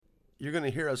You're going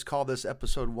to hear us call this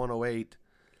episode 108,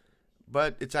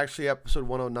 but it's actually episode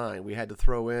 109. We had to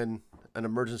throw in an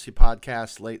emergency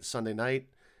podcast late Sunday night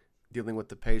dealing with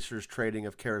the Pacers trading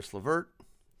of Caris LeVert.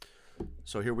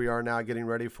 So here we are now getting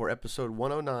ready for episode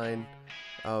 109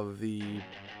 of the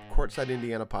Courtside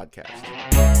Indiana podcast.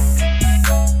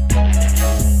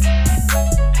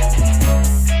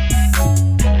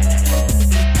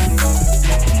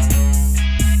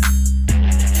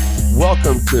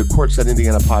 Welcome to Courtside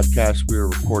Indiana podcast. We are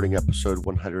recording episode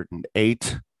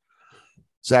 108.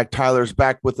 Zach Tyler's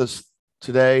back with us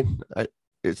today.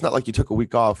 It's not like you took a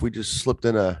week off. We just slipped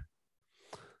in a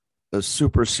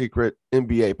super secret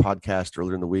NBA podcast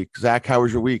earlier in the week. Zach, how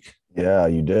was your week? Yeah,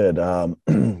 you did.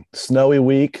 Snowy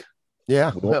week.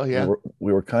 Yeah, well, yeah.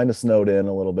 We were kind of snowed in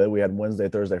a little bit. We had Wednesday,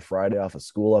 Thursday, Friday off of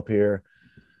school up here.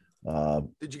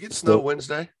 Did you get snow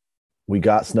Wednesday? We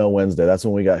got snow Wednesday. That's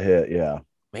when we got hit. Yeah.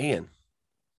 Man.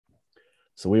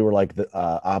 So we were like the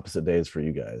opposite days for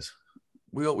you guys.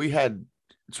 We had,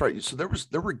 that's right. So there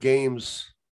were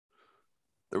games.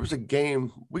 There was a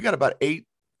game. We got about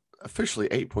officially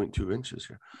 8.2 inches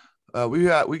here. We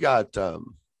got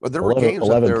there were games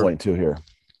 11.2 here.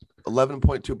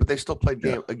 11.2, but they still played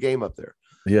a game up there.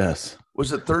 Yes.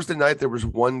 Was it Thursday night? There was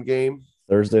one game.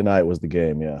 Thursday night was the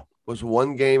game. Yeah. Was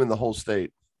one game in the whole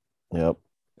state. Yep.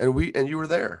 And you were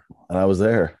there. And I was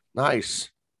there. Nice.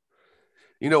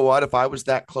 You know what? If I was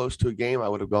that close to a game, I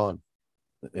would have gone.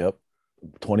 Yep.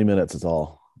 20 minutes is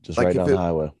all. Just like right down the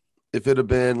highway. If it had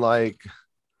been like,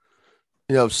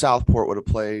 Southport would have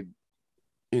played,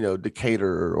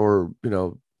 Decatur or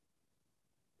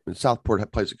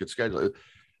Southport plays a good schedule.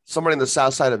 Somebody in the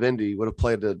south side of Indy would have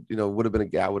played would have been a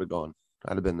guy, would have gone.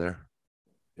 I'd have been there.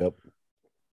 Yep.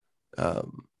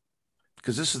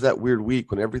 Because this is that weird week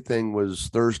when everything was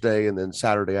Thursday and then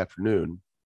Saturday afternoon.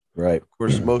 Right. Of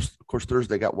course,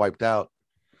 Thursday got wiped out.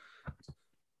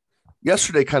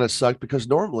 Yesterday kind of sucked because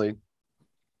normally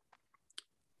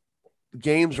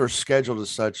games are scheduled as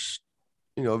such,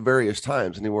 various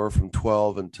times, anywhere from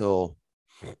 12 until,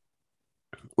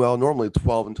 normally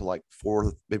 12 until like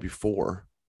 4, maybe 4.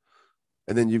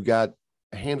 And then you've got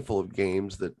a handful of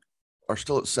games that are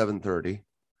still at 7:30.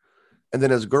 And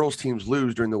then as girls teams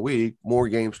lose during the week, more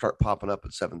games start popping up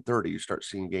at 7:30. You start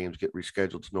seeing games get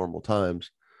rescheduled to normal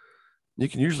times. You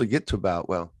can usually get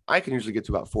to I can usually get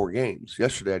to about 4 games.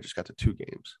 Yesterday, I just got to 2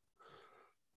 games.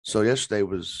 So yesterday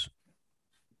was,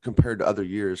 compared to other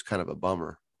years, kind of a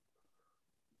bummer.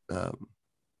 But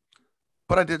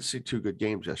I did see 2 good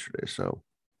games yesterday. So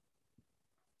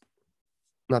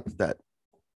not that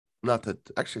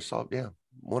actually saw,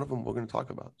 one of them we're going to talk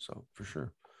about. So for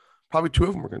sure. Probably 2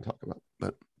 of them we're going to talk about.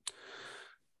 But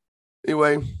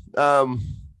anyway,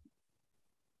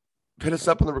 hit us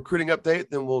up on the recruiting update.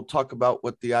 Then we'll talk about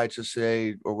what the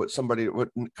IHSA or what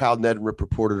Kyle Neddenriep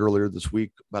reported earlier this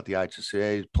week about the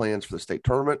IHSA plans for the state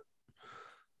tournament.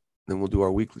 Then we'll do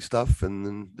our weekly stuff. And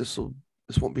then this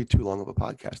won't be too long of a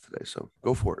podcast today. So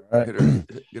go for it. Right.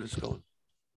 Get us going.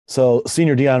 So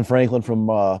senior Deion Franklin from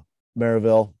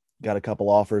Maryville got a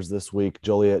couple offers this week.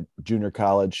 Joliet Junior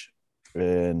College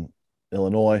in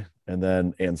Illinois, and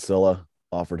then Ancilla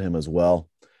offered him as well.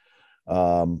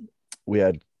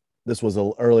 This was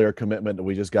an earlier commitment that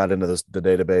we just got into the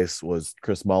database. Was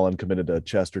Chris Mullen committed to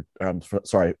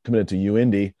committed to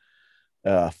UIndy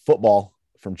football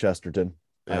from Chesterton.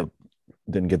 Yep.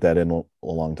 I didn't get that in a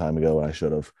long time ago, and I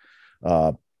should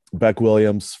have. Beck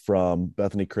Williams from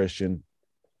Bethany Christian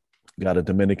got a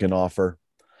Dominican offer.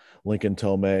 Lincoln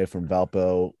Tomei from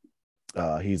Valpo,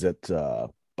 he's at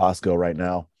Bosco right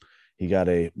now. He got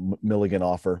a Milligan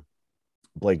offer.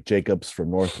 Blake Jacobs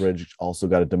from Northridge also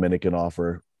got a Dominican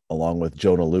offer, along with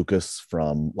Jonah Lucas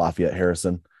from Lafayette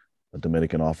Harrison, a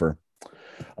Dominican offer.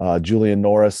 Julian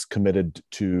Norris committed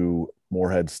to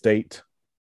Morehead State.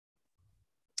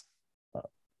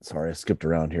 Sorry, I skipped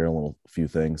around here a few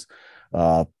things.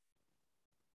 I'll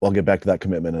get back to that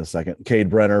commitment in a second.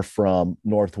 Cade Brenner from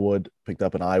Northwood picked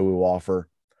up an IWU offer.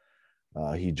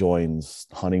 He joins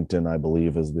Huntington, I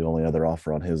believe, is the only other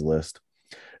offer on his list.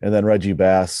 And then Reggie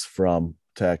Bass from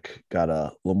Tech got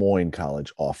a Lemoyne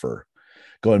College offer.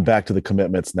 Going back to the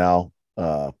commitments now,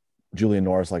 Julian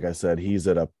Norris, like I said, is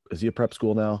he a prep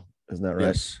school now? Isn't that right?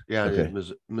 Yes. Yeah. Okay.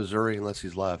 Missouri, unless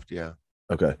he's left. Yeah.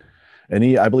 Okay.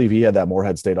 And I believe he had that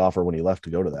Morehead State offer when he left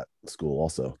to go to that school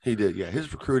also. He did. Yeah.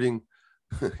 His recruiting,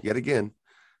 yet again,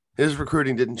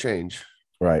 didn't change.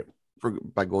 Right.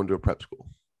 By going to a prep school.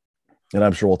 And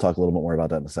I'm sure we'll talk a little bit more about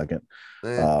that in a second.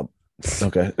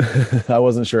 Okay. I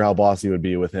wasn't sure how bossy would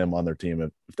be with him on their team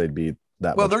if they'd be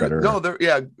that much better.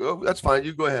 That's fine.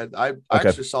 You go ahead. I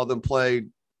actually saw them play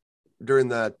during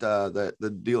that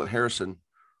the deal at Harrison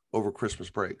over Christmas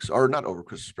breaks, or not over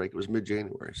Christmas break. It was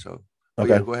mid-January. So,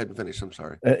 Okay. yeah, go ahead and finish. I'm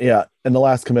sorry. Yeah. And the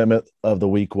last commitment of the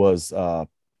week was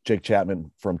Jake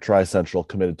Chapman from Tri Central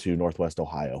committed to Northwest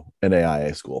Ohio, an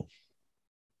AIA school.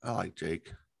 I like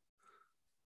Jake.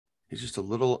 He's just a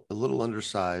little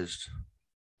undersized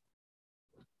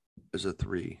as a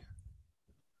 3.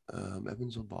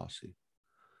 Evans Bossy.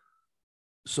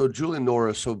 So Julian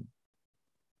Norris. So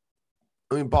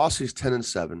I mean, Bossy's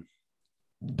 10-7.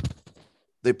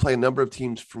 They play a number of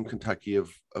teams from Kentucky,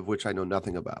 of which I know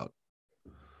nothing about.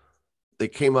 They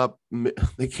came up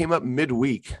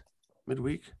midweek, and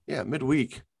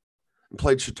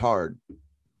played Chittard.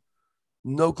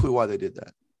 No clue why they did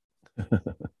that,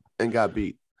 and got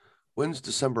beat. When's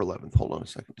December 11th? Hold on a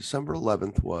second. December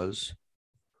 11th was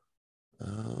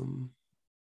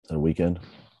a weekend.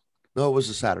 No, it was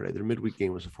a Saturday. Their midweek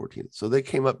game was the 14th. So they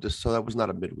came up so that was not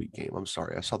a midweek game. I'm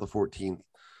sorry. I saw the 14th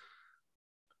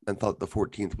and thought the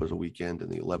 14th was a weekend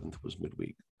and the 11th was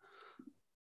midweek.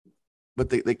 But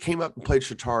they came up and played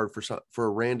Chittard for a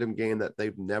random game that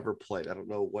they've never played. I don't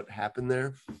know what happened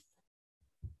there.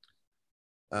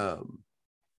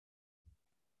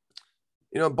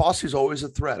 Bossy's always a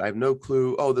threat. I have no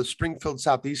clue. Oh, the Springfield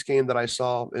Southeast game that I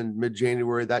saw in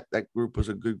mid-January, that group was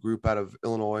a good group out of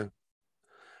Illinois.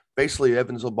 Basically,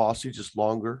 Evansville Bossy, just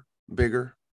longer,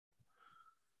 bigger.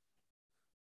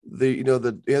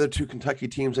 The other 2 Kentucky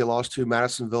teams they lost to,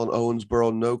 Madisonville and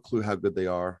Owensboro, no clue how good they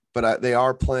are. But they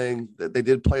are playing. They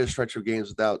did play a stretch of games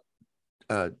without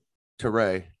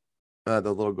Teray, the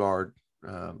little guard.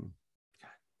 God,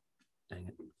 dang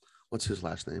it, what's his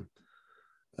last name?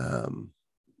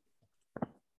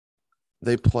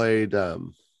 They played.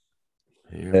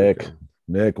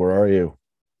 Nick, where are you?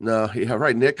 No, yeah,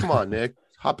 right, Nick. Come on, Nick.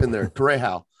 Hop in there. Teray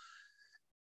Howe.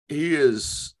 He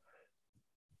is,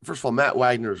 first of all, Matt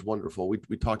Wagner is wonderful. We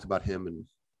talked about him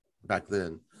back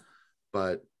then.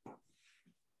 But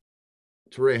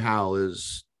Teray Howe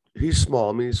he's small.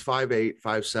 I mean, he's 5'8",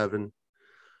 5'7",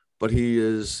 but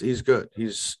he's good.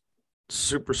 He's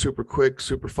super, super quick,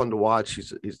 super fun to watch.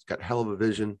 He's got hell of a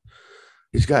vision.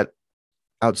 He's got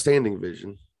outstanding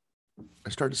vision. I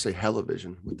started to say hell of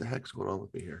vision. What the heck's going on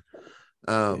with me here?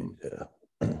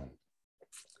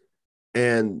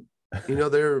 And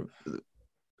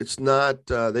it's not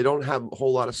they don't have a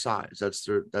whole lot of size. That's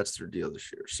their deal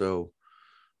this year. So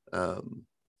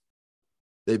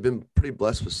they've been pretty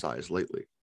blessed with size lately,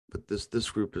 but this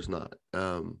group is not.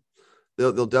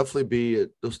 They'll definitely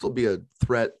they'll still be a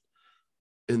threat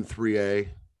in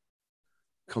 3A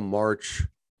come March.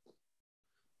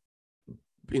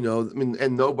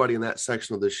 And nobody in that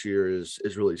sectional this year is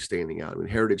really standing out. I mean,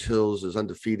 Heritage Hills is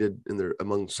undefeated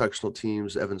among sectional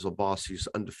teams. Evansville Bossy's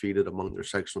undefeated among their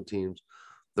sectional teams.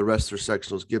 The rest of their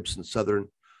sectionals, Gibson Southern,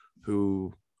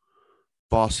 who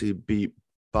Bossy beat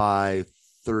by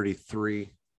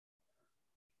 33.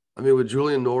 I mean, with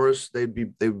Julian Norris, they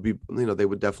would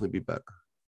definitely be better.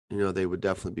 They would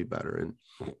definitely be better.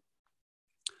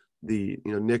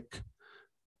 And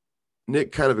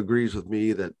Nick kind of agrees with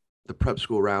me that the prep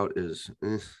school route is,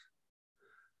 I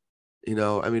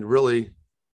mean, really,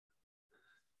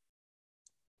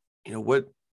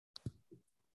 look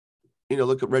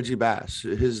at Reggie Bass,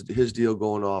 his deal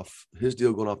going off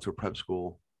to a prep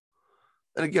school.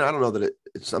 And again, I don't know that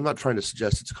I'm not trying to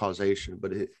suggest it's causation,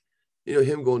 but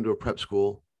him going to a prep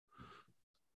school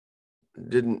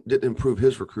didn't improve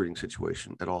his recruiting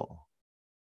situation at all.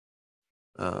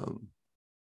 And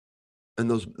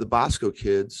the Bosco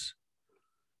kids,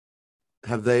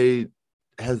 has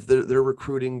their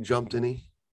recruiting jumped any?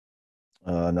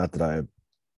 Not that I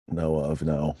know of.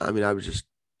 No. I mean, I was just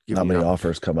not many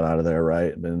offers coming out of there,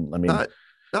 right? I mean,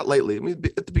 not lately. I mean,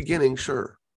 at the beginning,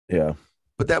 sure. Yeah.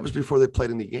 But that was before they played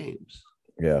any games.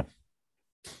 Yeah.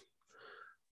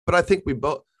 But I think we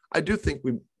both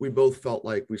felt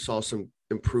like we saw some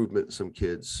improvement in some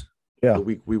kids. Yeah. The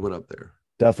week we went up there.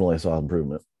 Definitely saw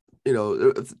improvement.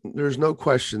 There's no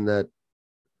question that,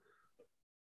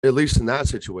 at least in that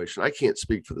situation, I can't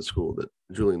speak for the school that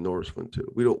Julian Norris went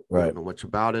to. We don't know much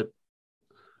about it.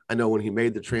 I know when he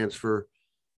made the transfer,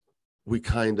 we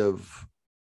kind of,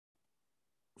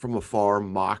 from afar,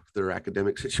 mocked their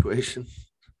academic situation.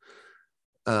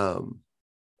 But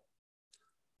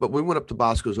we went up to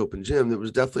Bosco's open gym. It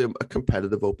was definitely a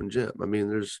competitive open gym. I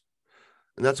mean, and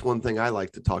that's one thing I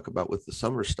like to talk about with the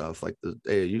summer stuff, like the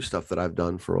AAU stuff that I've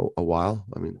done for a while.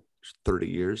 I mean, 30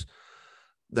 years,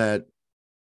 that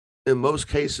in most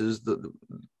cases, the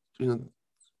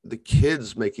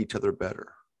kids make each other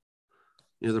better.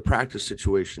 The practice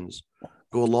situations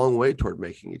go a long way toward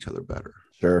making each other better.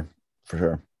 Sure, for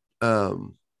sure. But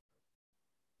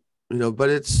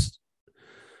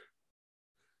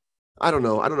I don't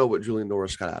know. I don't know what Julian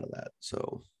Norris got out of that.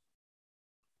 So,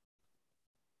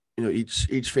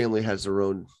 each family has their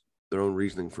own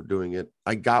reasoning for doing it.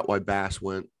 I got why Bass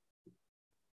went.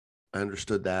 I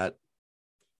understood that.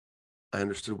 I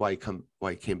understood why he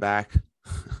came back.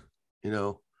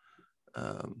 But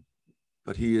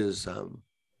he is.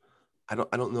 I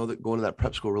don't know that going to that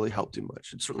prep school really helped him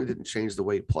much. It certainly didn't change the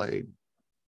way he played.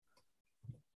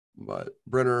 But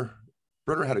Brenner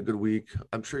had a good week.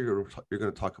 I'm sure you're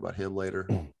going to talk about him later.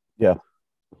 Yeah.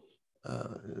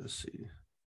 Let's see.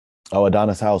 Oh,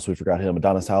 Adonis House. We forgot him.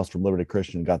 Adonis House from Liberty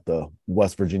Christian got the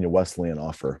West Virginia Wesleyan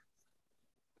offer.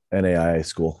 NAIA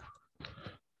school.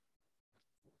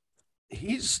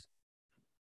 He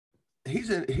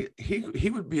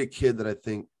would be a kid that I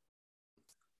think.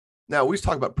 Now we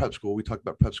talk about prep school. We talk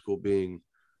about prep school being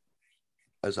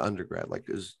as undergrad, like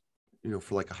as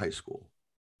for like a high school,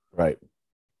 right?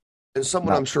 And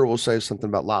someone I'm sure will say something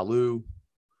about Lalu.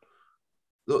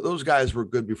 Those guys were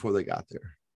good before they got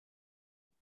there.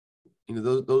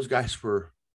 Those guys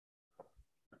were.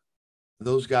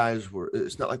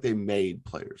 It's not like they made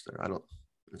players there.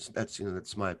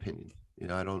 That's my opinion.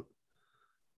 I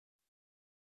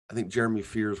think Jeremy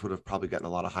Fears would have probably gotten a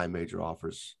lot of high major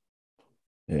offers.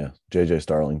 Yeah, JJ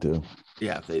Starling too.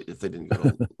 Yeah, if they didn't go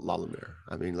to La Lumiere.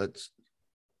 I mean,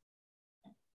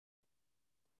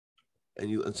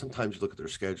 and sometimes you look at their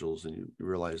schedules and you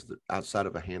realize that outside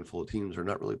of a handful of teams, they're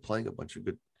not really playing a bunch of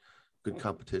good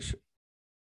competition.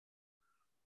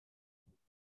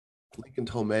 Lincoln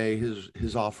Tomei,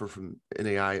 his offer from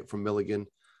NAI from Milligan.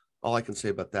 All I can say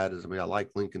about that is, I like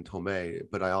Lincoln Tomei,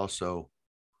 but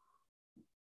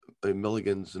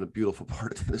Milligan's in a beautiful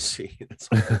part of Tennessee.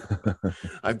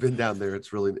 I've been down there.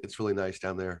 It's really nice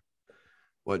down there.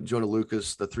 Jonah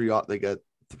Lucas, they got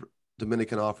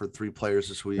Dominican offered 3 players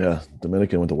this week. Yeah,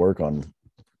 Dominican went to work on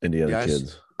Indiana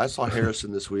kids. I saw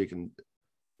Harrison this week, and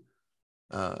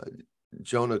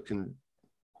Jonah's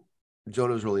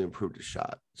really improved his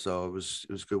shot. So it was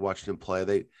good watching him play.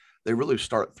 They really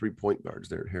start 3-point guards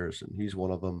there at Harrison. He's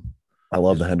one of them. I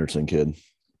love the Henderson kid.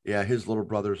 Yeah, his little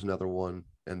brother's another one.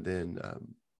 And then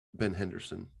Ben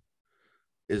Henderson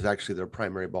is actually their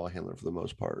primary ball handler for the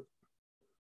most part.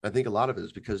 I think a lot of it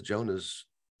is because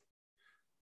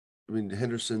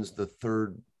Henderson's the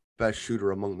 3rd best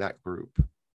shooter among that group,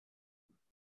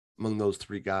 among those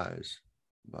 3 guys.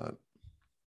 But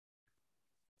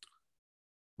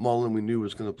Mullen, we knew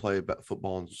was going to play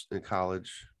football in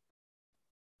college.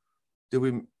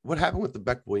 What happened with the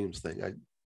Beck Williams thing?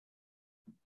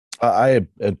 I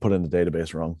had put in the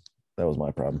database wrong. That was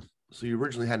my problem. So you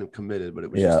originally had him committed, but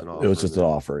it was just an offer. It was just an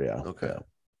offer. Yeah. Okay. Yeah.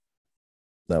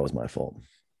 That was my fault.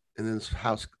 And then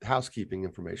housekeeping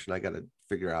information. I got to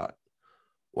figure out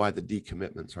why the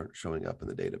decommitments aren't showing up in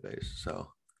the database. So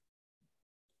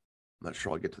I'm not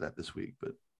sure I'll get to that this week,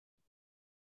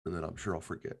 and then I'm sure I'll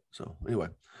forget. So anyway,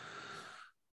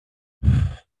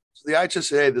 so the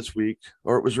IHSA this week,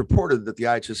 or it was reported that the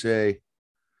IHSA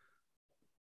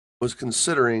was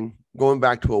considering going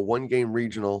back to a 1-game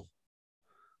regional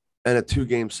and a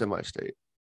 2-game semi-state,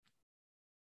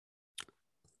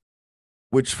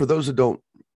 which for those that don't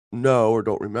know or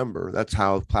don't remember, that's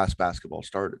how class basketball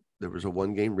started. There was a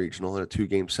 1-game regional and a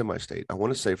 2-game semi-state. I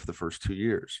want to say for the first 2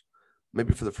 years,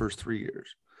 maybe for the first 3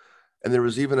 years. And there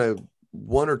was even a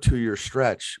 1 or 2 year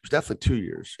stretch. It was definitely 2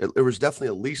 years. It was definitely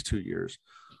at least 2 years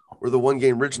where the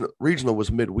 1-game regional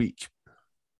was midweek.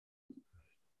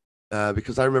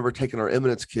 Because I remember taking our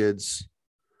Eminence kids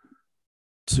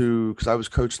because I was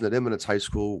coaching at Eminence High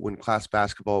School when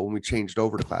we changed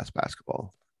over to class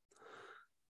basketball.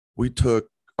 We took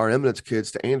our Eminence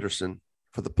kids to Anderson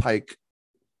for the Pike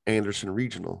Anderson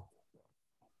regional.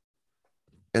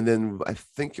 And then I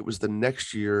think it was the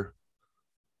next year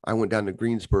I went down to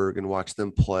Greensburg and watched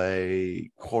them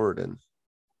play Corydon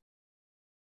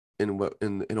in a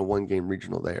 1-game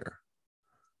regional there.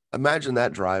 Imagine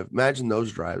that drive. Imagine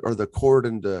those drives, or the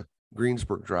Corydon to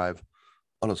Greensburg drive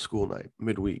on a school night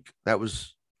midweek. I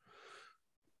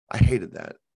hated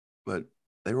that, but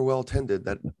they were well attended.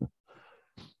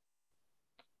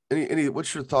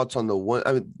 What's your thoughts on the one?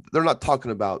 I mean, they're not talking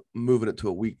about moving it to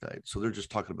a weeknight, so they're just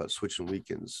talking about switching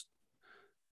weekends.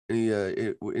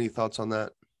 Any thoughts on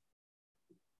that?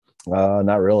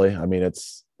 Not really. I mean,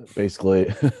 it's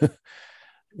basically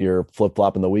you're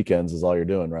flip-flopping the weekends is all you're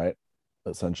doing, right?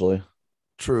 Essentially.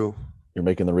 True. You're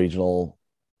making the regional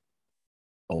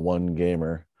a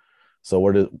 1-gamer.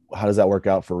 So how does that work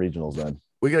out for regionals then?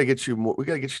 We got to get you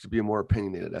to be a more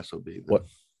opinionated SOB. What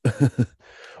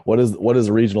what does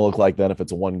a regional look like then if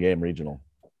it's a 1-game regional?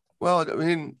 Well, I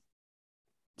mean,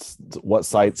 what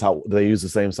sites? How do they use the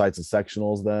same sites as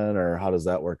sectionals then, or how does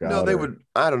that work No, out? they would.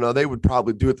 I don't know. They would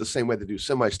probably do it the same way they do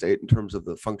semi-state in terms of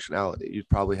the functionality. You'd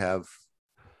probably have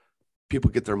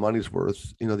people get their money's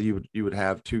worth. You would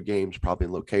have two games probably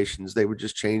in locations. They would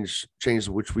just change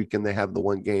which weekend they have the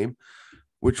one game,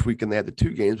 which weekend they have the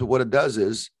two games. But what it does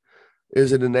is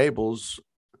it enables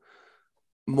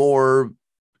more.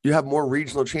 You have more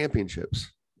regional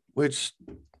championships, which,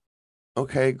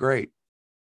 okay, great.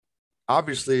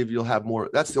 Obviously, if you'll have more,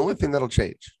 that's the only thing that'll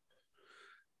change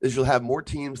is you'll have more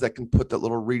teams that can put that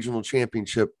little regional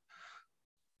championship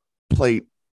plate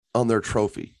on their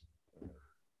trophy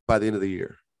by the end of the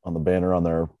year. On the banner on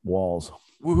their walls.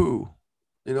 Woohoo.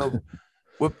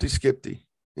 Whoopty skippy,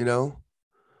 I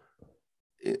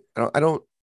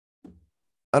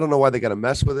don't know why they got to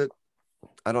mess with it.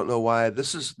 I don't know why.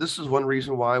 This is one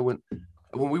reason why when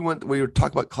we were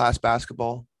talking about class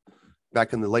basketball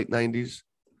back in the late 90s,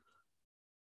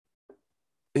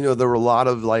 there were a lot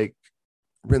of like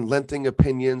relenting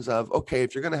opinions of, okay,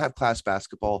 if you're going to have class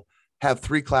basketball, have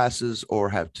 3 classes or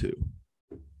have 2.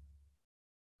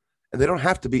 And they don't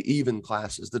have to be even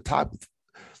classes.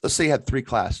 Let's say you had 3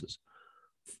 classes.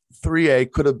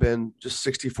 3A could have been just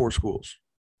 64 schools,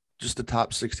 just the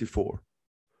top 64.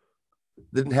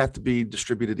 Didn't have to be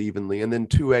distributed evenly. And then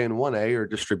 2A and 1A are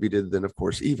distributed then, of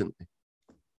course, evenly.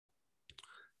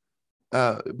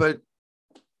 But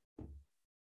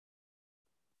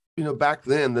back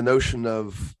then, the notion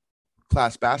of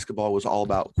class basketball was all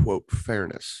about, quote,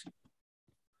 fairness.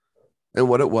 And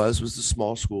what it was the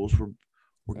small schools were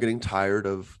getting tired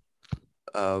of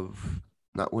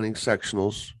not winning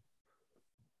sectionals.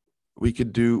 We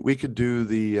could do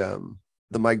the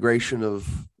migration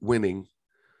of winning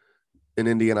in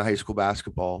Indiana high school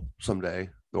basketball someday,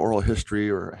 the oral history,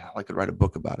 or I could write a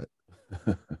book about it.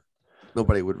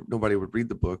 Nobody would read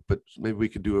the book, but maybe we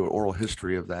could do an oral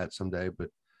history of that someday. But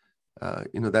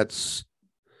that's,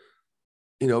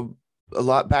 a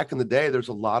lot back in the day, there's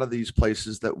a lot of these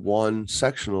places that won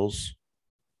sectionals,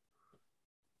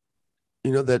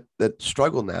 that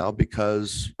struggle now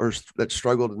or that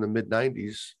struggled in the mid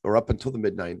 90s or up until the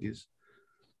mid 90s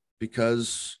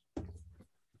because,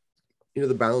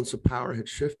 the balance of power had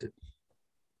shifted.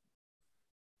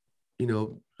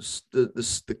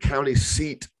 The county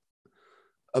seat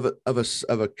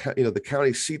the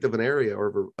county seat of an area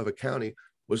or of a county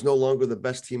was no longer the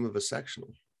best team of a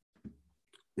sectional.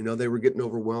 They were getting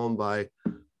overwhelmed by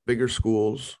bigger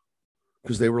schools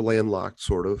because they were landlocked,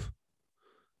 sort of,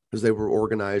 because they were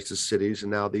organized as cities.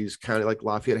 And now these county, like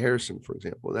Lafayette Harrison, for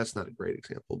example, that's not a great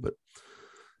example, but,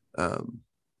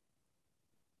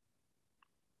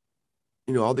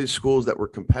 all these schools that were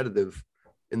competitive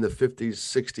in the 50s,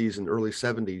 60s, and early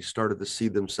 70s started to see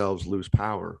themselves lose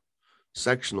power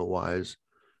sectional wise.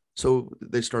 So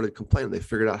they started complaining. They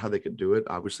figured out how they could do it.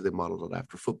 Obviously, they modeled it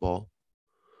after football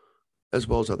as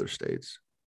well as other states.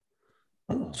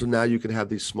 So now you can have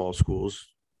these small schools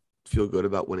feel good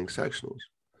about winning sectionals.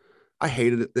 I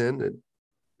hated it then,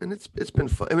 and it's been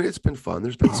fun. I mean, it's been fun.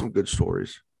 There's been some good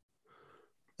stories,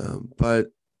 but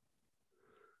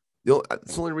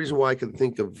it's the only reason why I can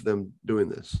think of them doing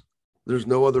this. There's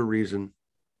no other reason.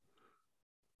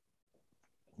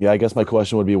 Yeah, I guess my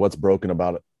question would be, what's broken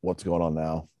about it? What's going on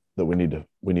now that we need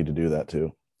to do that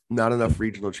too? Not enough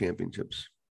regional championships.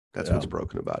 That's what's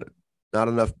broken about it. Not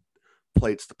enough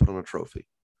plates to put on a trophy.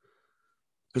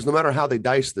 Because no matter how they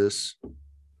dice this,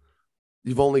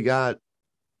 you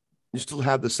still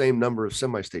have the same number of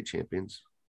semi-state champions.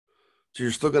 So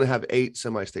you're still going to have 8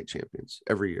 semi-state champions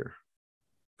every year.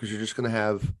 Because you're just going to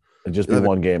have it'd just be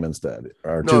one game instead,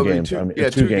 or no, 2 games.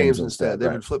 Two games instead. They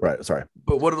would flip. Right. Sorry.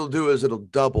 But what it'll do is it'll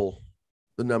double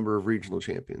the number of regional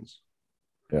champions.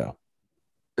 Yeah.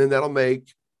 And that'll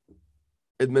make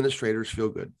administrators feel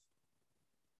good.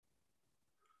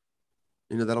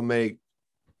 That'll make.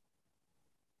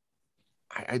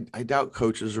 I doubt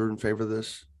coaches are in favor of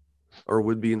this, or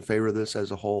would be in favor of this as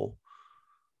a whole.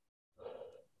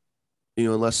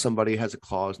 Unless somebody has a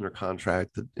clause in their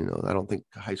contract that, I don't think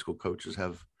high school coaches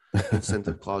have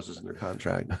incentive clauses in their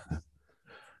contract.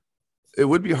 It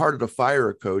would be harder to fire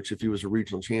a coach if he was a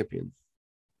regional champion.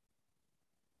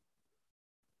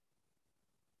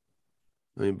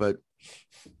 I mean, but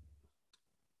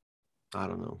I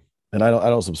don't know. And I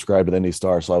don't subscribe to Indy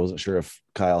Star, so I wasn't sure if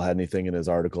Kyle had anything in his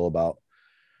article about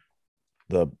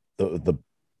the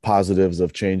positives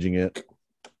of changing it.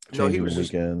 Changing the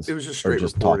weekends. It was just straight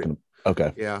reporting.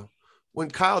 Okay. Yeah.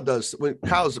 Kyle's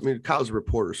a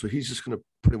reporter, so he's just going to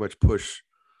pretty much push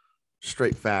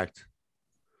straight fact.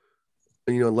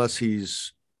 And, unless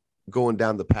he's going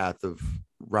down the path of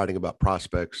writing about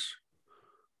prospects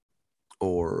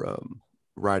or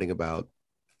writing about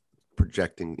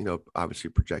projecting, obviously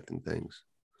projecting things.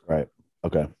 Right.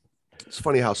 Okay. It's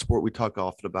funny how we talk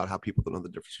often about how people don't know the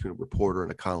difference between a reporter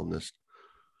and a columnist.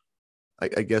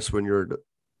 I guess when you're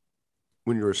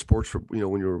a sports,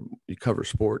 when you cover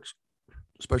sports,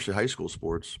 especially high school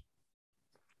sports,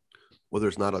 where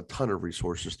there's not a ton of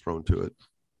resources thrown to it,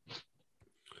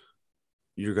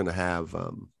 you're going to have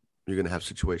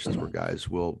situations where guys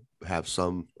will have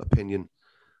some opinion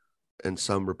and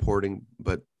some reporting,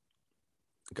 but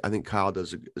I think Kyle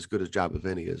does as good a job of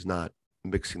any is not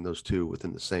mixing those two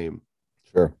within the same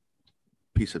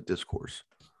piece of discourse.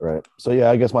 Right. So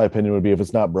yeah, I guess my opinion would be if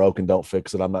it's not broken, don't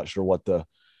fix it. I'm not sure what the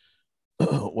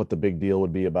what the big deal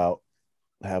would be about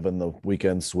having the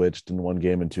weekend switched in 1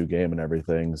 game and 2 game and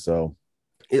everything. So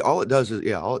all it does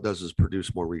is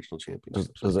produce more regional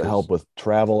championships. Does it help with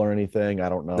travel or anything? I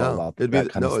don't know about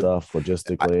that kind of stuff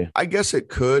logistically. I guess it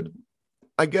could.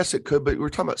 But we're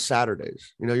talking about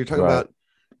Saturdays. You're talking about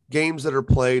games that are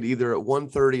played either at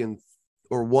 1:30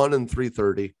 or 1 and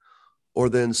 3:30, or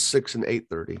then 6 and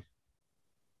 8:30.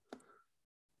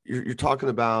 You're talking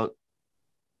about,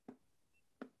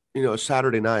 a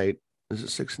Saturday night. Is it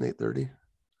 6 and 8:30?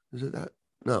 Is it that?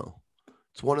 No,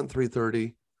 it's 1 and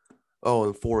 3:30. Oh,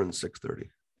 and 4 and 6:30,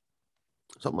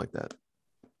 something like that.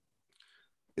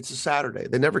 It's a Saturday.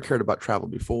 They never cared about travel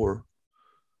before.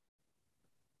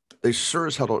 They sure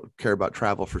as hell don't care about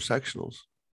travel for sectionals.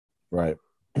 Right.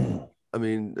 I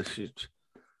mean,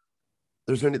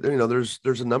 there's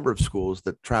a number of schools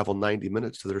that travel 90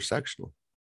 minutes to their sectional,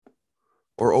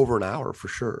 or over an hour for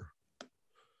sure.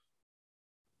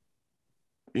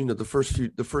 The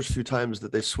first few times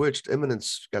that they switched,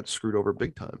 Eminence got screwed over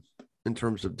big time in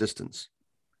terms of distance.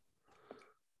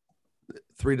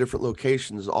 3 different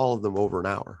locations, all of them over an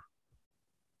hour.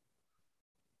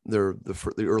 They're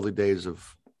the early days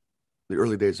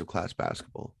of class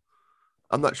basketball.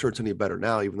 I'm not sure it's any better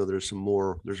now, even though there's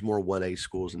more 1A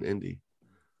schools in Indy.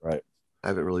 Right. I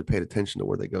haven't really paid attention to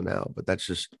where they go now, but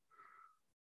it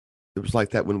was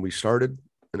like that when we started,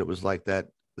 and it was like that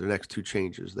the next 2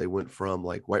 changes. They went from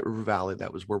like White River Valley,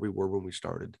 that was where we were when we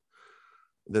started.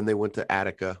 Then they went to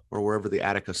Attica, or wherever the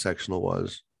Attica sectional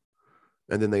was.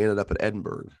 And then they ended up at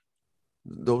Edinburgh.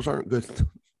 Those aren't good.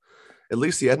 At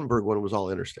least the Edinburgh one was all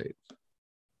interstate.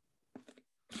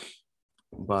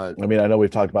 But I mean, I know we've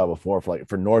talked about before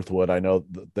for Northwood, I know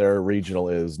their regional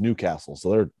is Newcastle.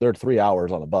 So they're 3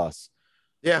 hours on a bus.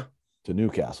 Yeah. To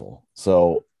Newcastle.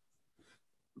 So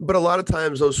but a lot of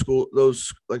times those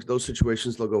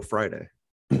situations, they'll go Friday.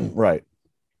 Right.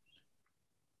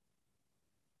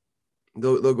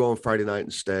 They'll go on Friday night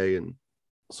and stay. And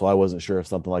so I wasn't sure if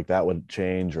something like that would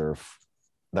change, or if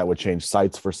that would change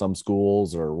sites for some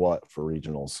schools, or what for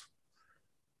regionals.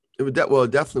 It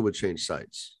definitely would change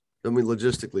sites. I mean,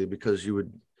 logistically, because you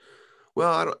would,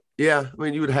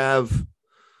 you would have,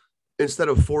 instead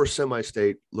of 4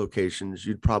 semi-state locations,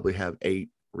 you'd probably have 8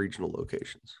 regional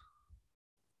locations.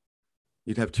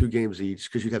 You'd have 2 games each,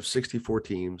 because you'd have 64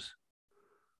 teams.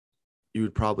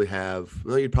 You'd probably have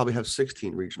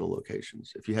 16 regional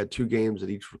locations if you had 2 games at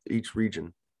each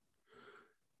regional,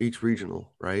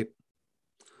 right?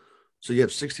 So you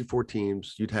have 64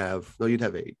 teams. You'd have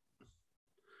 8.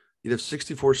 You'd have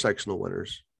 64 sectional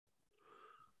winners.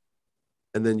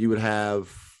 And then you would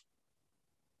have,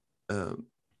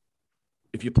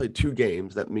 if you played 2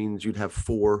 games, that means you'd have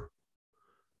 4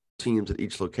 teams at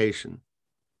each location.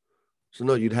 So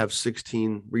no, you'd have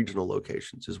 16 regional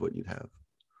locations is what you'd have.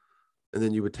 And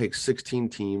then you would take 16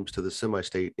 teams to the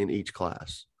semi-state in each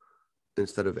class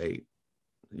instead of 8.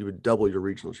 You would double your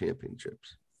regional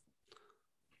championships.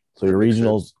 So your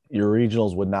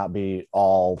regionals would not be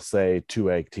all, say,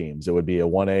 2A teams. It would be a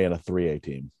 1A and a 3A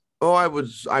team. Oh, I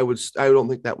don't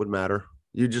think that would matter.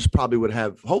 You just probably would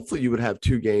have, hopefully you would have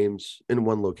 2 games in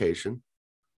one location.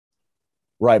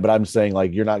 Right. But I'm saying,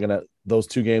 like, you're not going to, those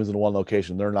 2 games in one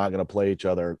location, they're not going to play each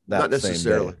other that not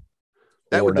necessarily. Same day.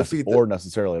 That would defeat or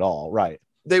necessarily at all. Right.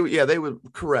 They would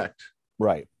correct.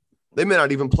 Right. They may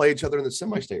not even play each other in the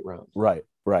semi-state round. Right.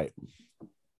 I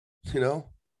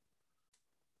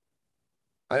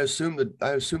assume the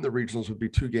regionals would be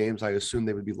 2 games. I assume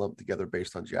they would be lumped together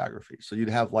based on geography. So you'd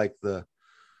have like the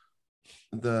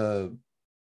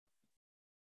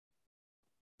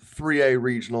 3A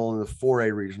regional and the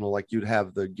 4A regional, like you'd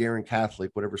have the Guerin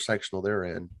Catholic, whatever sectional they're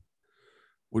in,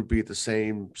 would be at the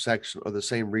same section or the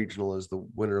same regional as the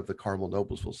winner of the Carmel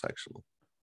Noblesville sectional,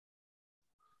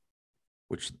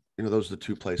 which, those are the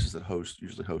 2 places that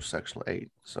usually host sectional 8.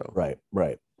 So right.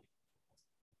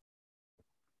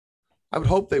 I would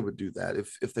hope they would do that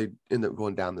if they end up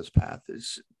going down this path.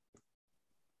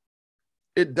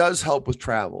 It does help with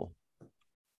travel,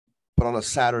 But on a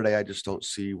Saturday, I just don't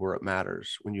see where it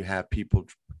matters when you have people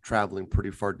traveling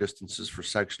pretty far distances for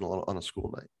sectional on a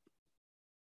school night.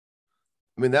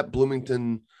 I mean, that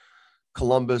Bloomington,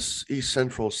 Columbus, East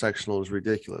Central sectional is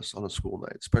ridiculous on a school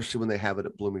night, especially when they have it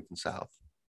at Bloomington South.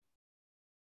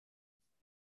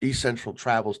 East Central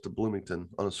travels to Bloomington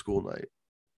on a school night.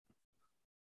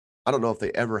 I don't know if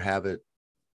they ever have it.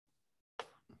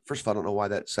 First of all, I don't know why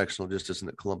that sectional just isn't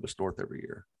at Columbus North every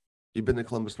year. You've been to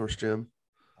Columbus North, Jim?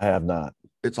 I have not.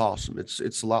 It's awesome.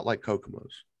 It's a lot like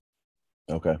Kokomo's.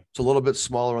 Okay. It's a little bit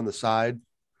smaller on the side,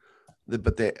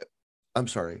 but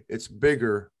it's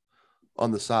bigger on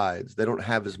the sides. They don't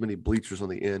have as many bleachers on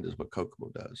the end as what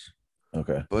Kokomo does.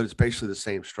 Okay. But it's basically the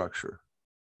same structure.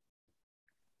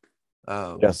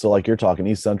 Yeah. So like you're talking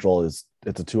East Central it's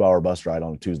a 2-hour bus ride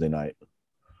on a Tuesday night.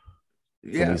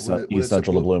 Yeah. From East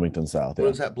Central to Bloomington South. When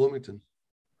it's at Bloomington.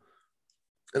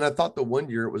 And I thought the one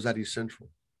year it was at East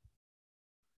Central.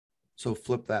 So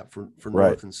flip that for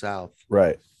North and South.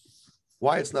 Right.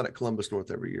 Why it's not at Columbus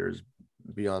North every year is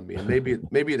beyond me. And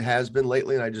maybe it has been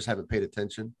lately and I just haven't paid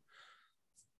attention.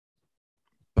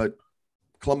 But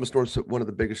Columbus North is one of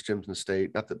the biggest gyms in the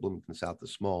state. Not that Bloomington South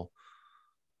is small.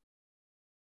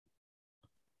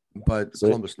 But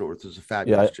Columbus North is a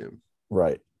fabulous gym.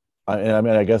 Right.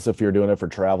 I guess if you're doing it for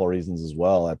travel reasons as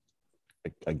well,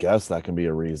 I guess that can be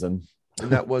a reason.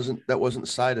 And that wasn't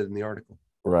cited in the article.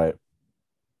 Right.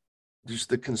 Just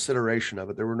the consideration of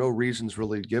it. There were no reasons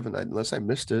really given unless I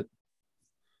missed it.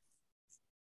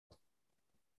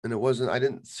 And I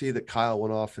didn't see that Kyle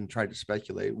went off and tried to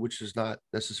speculate, which is not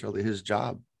necessarily his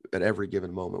job at every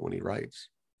given moment when he writes.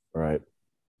 Right.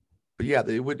 But yeah,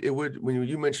 it would, when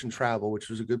you mentioned travel, which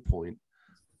was a good point,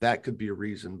 that could be a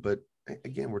reason. But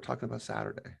again, we're talking about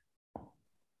Saturday.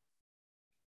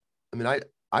 I mean,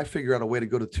 I figure out a way to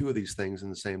go to 2 of these things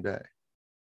in the same day.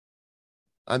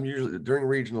 I'm usually during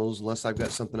regionals, unless I've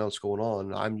got something else going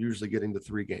on, I'm usually getting to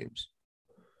 3 games.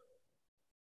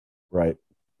 Right.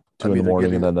 2 in the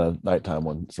morning and then the nighttime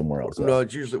one somewhere else. No,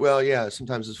 it's usually,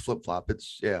 sometimes it's flip flop.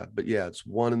 It's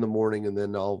 1 in the morning and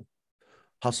then I'll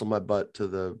hustle my butt to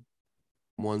the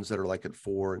ones that are like at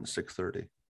 4 and 6:30.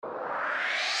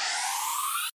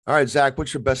 All right, Zach,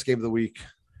 what's your best game of the week?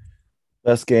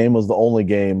 Best game was the only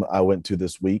game I went to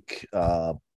this week.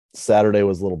 Saturday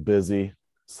was a little busy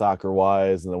soccer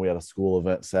wise, and then we had a school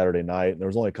event Saturday night, and there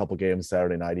was only a couple games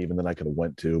Saturday night even that I could have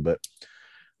went to, but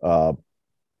I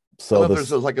love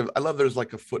there's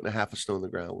like a foot and a half of snow on the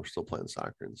ground. We're still playing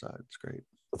soccer inside. It's great.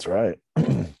 That's right.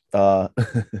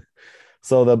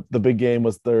 So the big game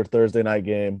was their Thursday night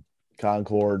game.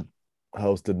 Concord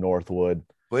hosted Northwood.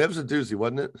 Well, it was a doozy,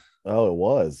 wasn't it? Oh, it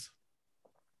was.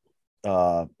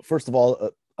 First of all,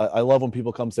 I love when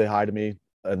people come say hi to me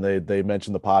and they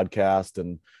mention the podcast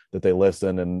and that they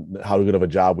listen and how good of a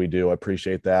job we do. I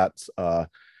appreciate that.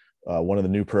 One of the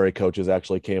New Prairie coaches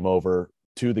actually came over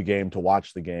to the game to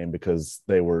watch the game because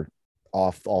they were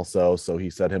off also. So he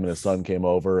said him and his son came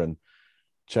over and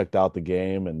checked out the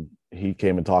game, and he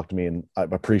came and talked to me, and I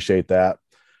appreciate that.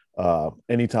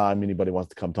 Anytime anybody wants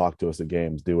to come talk to us at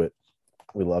games, do it.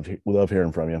 We love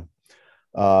hearing from you.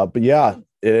 But yeah,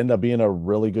 it ended up being a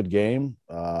really good game.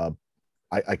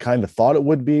 I kind of thought it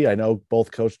would be. I know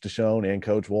both Coach Deshone and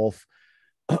Coach Wolf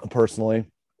personally,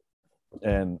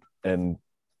 and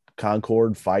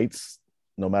Concord fights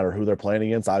no matter who they're playing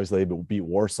against. Obviously, they beat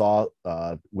Warsaw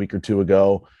a week or 2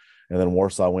 ago, and then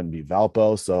Warsaw went and beat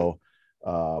Valpo. So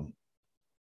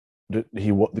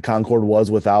the Concord was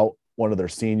without one of their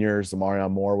seniors.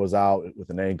 Marion Moore was out with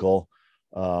an ankle.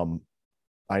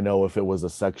 I know if it was a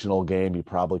sectional game, he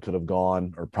probably could have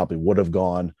gone or probably would have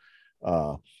gone.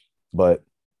 But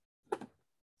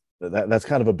that's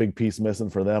kind of a big piece missing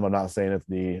for them. I'm not saying it's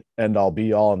the end all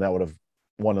be all and that would have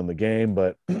won them the game,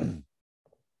 but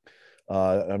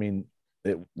I mean,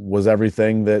 it was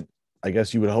everything that I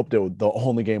guess you would hope that the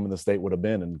only game in the state would have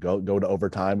been, and go to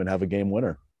overtime and have a game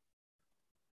winner.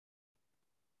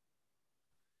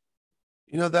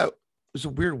 You know, that was a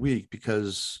weird week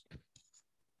because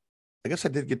I guess I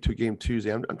did get to a game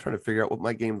Tuesday. I'm trying to figure out what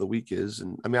my game of the week is.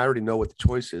 And I mean, I already know what the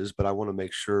choice is, but I want to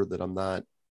make sure that I'm not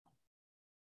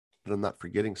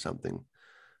forgetting something.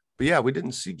 But yeah, we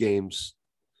didn't see games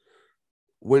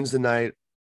Wednesday night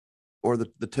or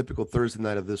the typical Thursday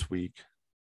night of this week.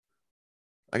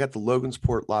 I got the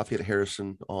Logansport Lafayette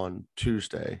Harrison on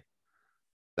Tuesday.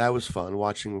 That was fun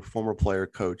watching former player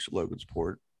coach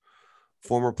Logansport.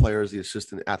 Former player is the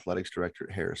assistant athletics director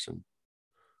at Harrison.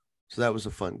 So that was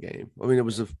a fun game. I mean, it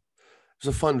was a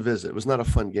fun visit. It was not a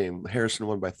fun game. Harrison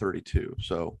won by 32.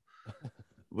 So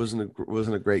it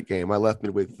wasn't a great game. I left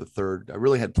midway through the third. I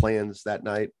really had plans that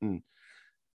night and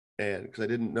because I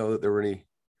didn't know that there were any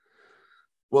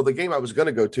Well, the game I was going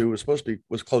to go to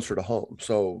was closer to home,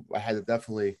 so I had to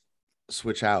definitely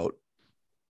switch out,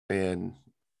 and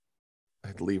I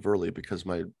had to leave early because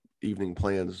my evening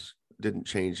plans didn't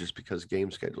change just because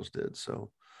game schedules did.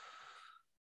 So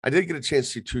I did get a chance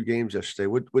to see two games yesterday,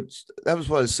 which that was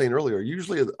what I was saying earlier.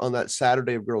 Usually on that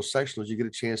Saturday of girls sectionals, you get a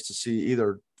chance to see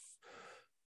either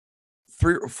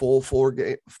three or four full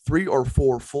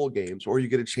games, or you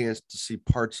get a chance to see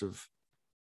parts of,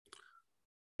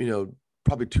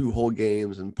 probably two whole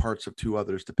games and parts of two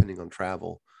others, depending on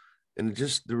travel. And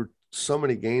there were so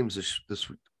many games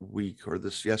this week or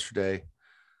this yesterday.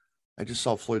 I just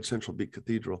saw Floyd Central beat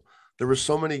Cathedral. There were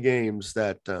so many games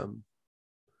that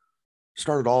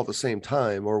started all at the same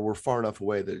time or were far enough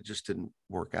away that it just didn't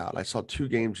work out. I saw two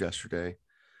games yesterday,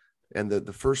 and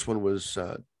the first one was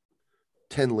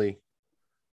Tenley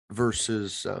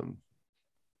versus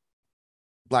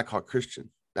Blackhawk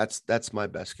Christian. That's my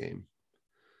best game.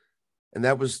 And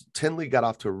that was Tenley got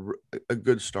off to a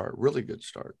good start, really good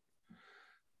start.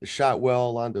 They shot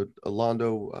well. Alondo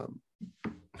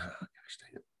gosh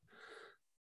dang it.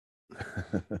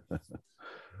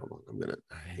 Hold on,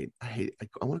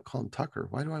 I want to call him Tucker.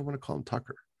 Why do I want to call him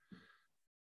Tucker?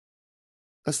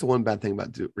 That's the one bad thing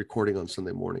about recording on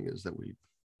Sunday morning is that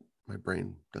my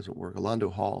brain doesn't work. Orlando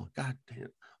Hall. God damn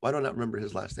it. Why do I not remember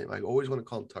his last name? I always want to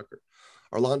call him Tucker.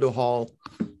 Orlando Hall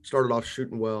started off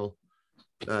shooting well.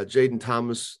 Jaden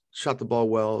Thomas shot the ball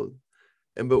well.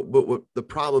 But what the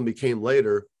problem became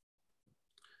later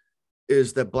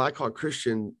is that Blackhawk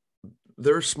Christian,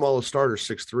 their smallest starter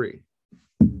 6'3".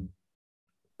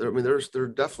 They're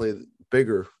definitely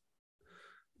bigger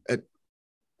at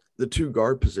the two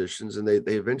guard positions, and they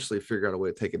eventually figured out a way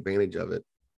to take advantage of it.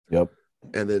 Yep.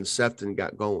 And then Sefton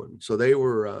got going. So they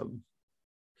were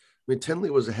Tenley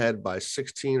was ahead by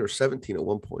 16 or 17 at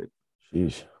one point.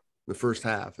 Sheesh. The first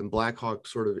half, and Blackhawk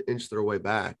sort of inched their way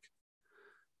back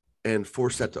and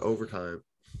forced that to overtime,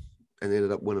 and they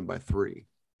ended up winning by 3.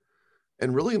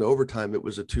 And really in overtime, it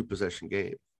was a 2-possession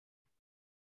game. It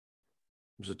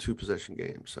was a 2-possession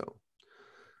game. So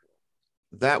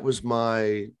that was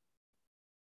my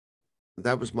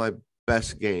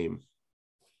best game.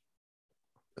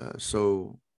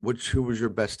 So who was your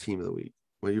best team of the week?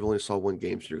 Well, you've only saw one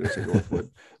game, so you're going to say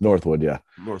Northwood. Northwood, yeah.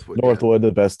 Northwood,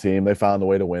 the best team. They found a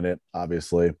way to win it,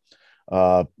 obviously.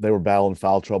 They were battling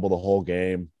foul trouble the whole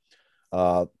game.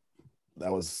 That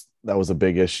was a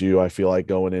big issue, I feel like,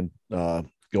 going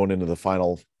into the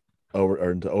final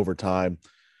into overtime.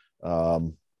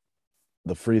 The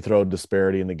free throw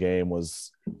disparity in the game was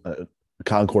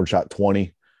Concord shot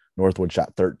 20, Northwood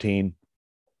shot 13.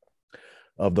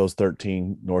 Of those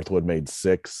 13, Northwood made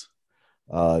 6.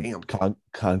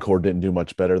 Concord didn't do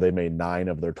much better. They made 9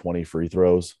 of their 20 free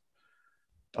throws.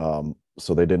 So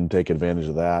they didn't take advantage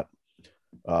of that.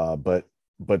 But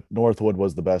Northwood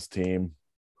was the best team.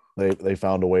 They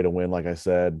found a way to win, like I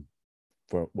said,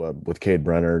 with Cade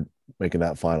Brenner making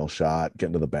that final shot,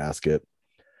 getting to the basket.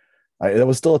 It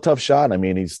was still a tough shot. I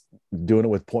mean, he's doing it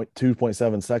with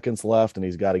 2.7 seconds left, and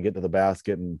he's got to get to the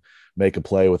basket and make a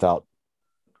play without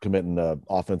committing an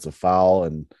offensive foul,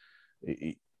 and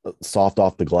soft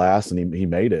off the glass, and he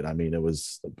made it. I mean, it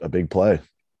was a big play.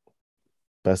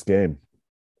 Best game,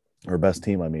 or best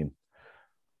team, I mean.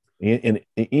 And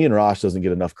Ian Rosh doesn't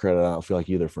get enough credit, I don't feel like,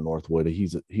 either, for Northwood.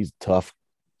 He's tough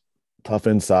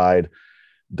inside,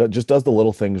 just does the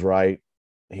little things right.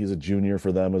 He's a junior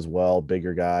for them as well,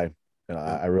 bigger guy. And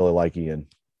I really like Ian.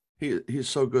 He's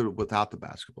so good without the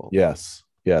basketball. Yes.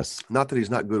 Not that he's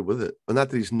not good with it, but not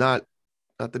that he's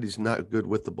not good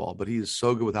with the ball, but he is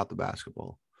so good without the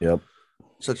basketball. Yep.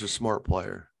 Such a smart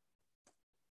player.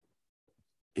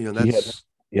 He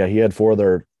had 4 of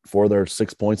their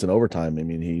 6 points in overtime. I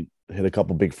mean, he hit a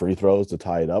couple big free throws to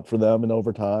tie it up for them in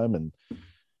overtime, and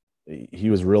he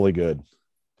was really good.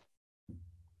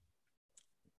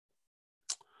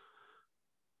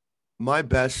 My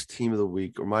best team of the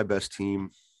week, or my best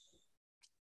team,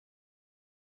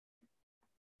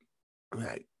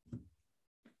 I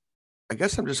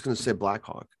guess I'm just going to say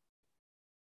Blackhawk.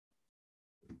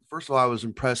 First of all, I was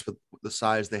impressed with the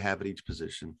size they have at each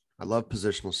position. I love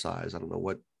positional size. I don't know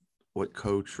what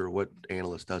coach or what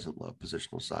analyst doesn't love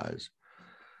positional size.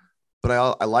 But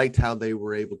I liked how they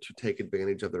were able to take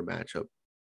advantage of their matchup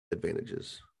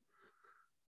advantages.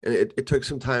 And it took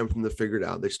some time for them to figure it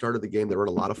out. They started the game. They run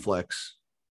a lot of flex.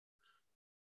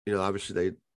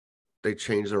 Obviously they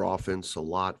changed their offense a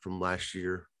lot from last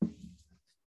year,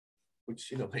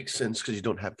 which, makes sense because you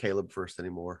don't have Caleb First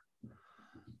anymore.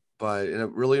 But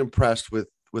I'm really impressed with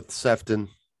Sefton,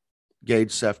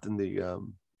 Gage Sefton.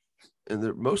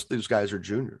 Most of these guys are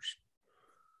juniors.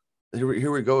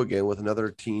 Here we go again with another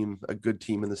team, a good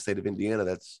team in the state of Indiana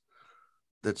that's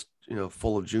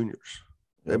full of juniors.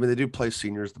 Yep. I mean, they do play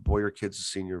seniors. The Boyer kid's a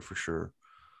senior for sure,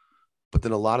 but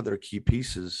then a lot of their key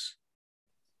pieces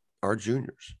are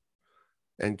juniors.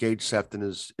 And Gage Sefton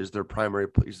is their primary.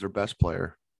 He's their best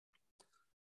player.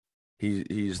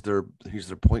 He's their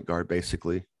point guard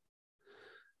basically,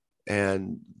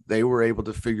 and they were able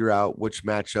to figure out which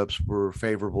matchups were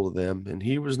favorable to them. And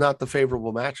he was not the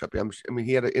favorable matchup. I mean,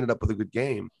 he ended up with a good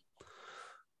game,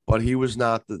 but he was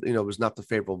not was not the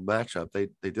favorable matchup. They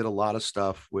did a lot of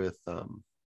stuff with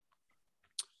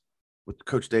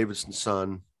Coach Davidson's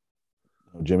son,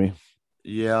 Jimmy.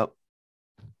 Yeah,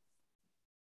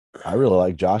 I really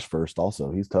like Josh First.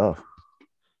 Also, he's tough.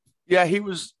 yeah,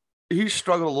 he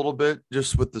struggled a little bit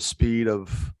just with the speed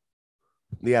of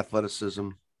the athleticism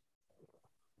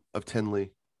of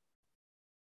Tinley.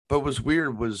 But what was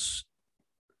weird was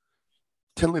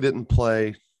Tinley didn't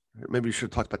play. Maybe you should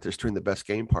have talked about this during the best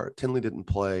game part. Tinley didn't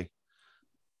play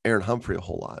Aaron Humphrey a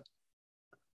whole lot.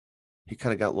 He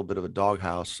kind of got a little bit of a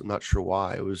doghouse. I'm not sure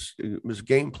why. It was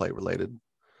gameplay related,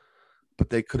 but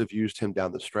they could have used him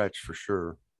down the stretch for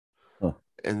sure. Huh.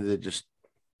 And they just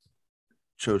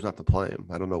chose not to play him.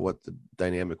 I don't know what the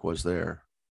dynamic was there.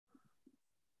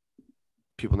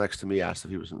 People next to me asked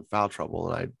if he was in foul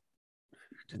trouble, and I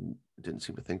didn't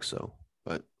seem to think so.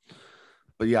 But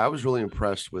yeah, I was really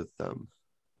impressed with them.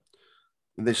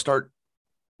 They start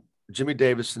Jimmy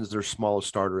Davidson's their smallest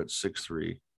starter at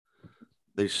 6'3".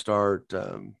 They start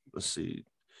let's see,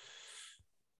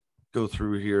 go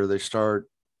through here. They start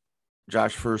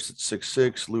Josh First at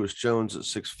 6'6", Lewis Jones at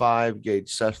 6'5", Gage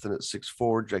Sefton at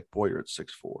 6'4", Jake Boyer at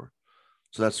 6'4".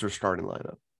 So that's their starting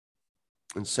lineup.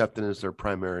 And Sefton is their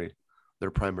primary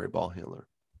ball handler.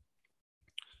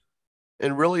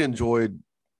 And really enjoyed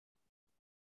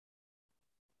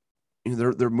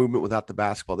their movement without the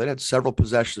basketball. They had several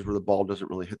possessions where the ball doesn't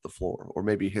really hit the floor, or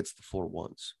maybe hits the floor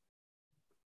once.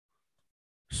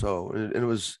 So, and it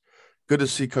was good to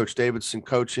see Coach Davidson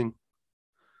coaching.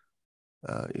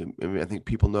 I mean, I think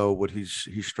people know what he's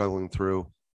struggling through,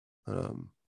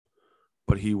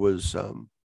 but he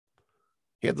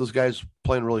had those guys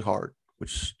playing really hard,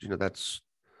 which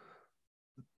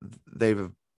they've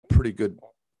a pretty good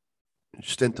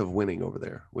stint of winning over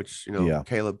there. Which Yeah.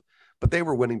 Caleb, but they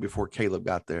were winning before Caleb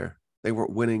got there. They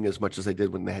weren't winning as much as they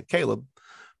did when they had Caleb,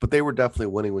 but they were definitely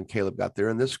winning when Caleb got there.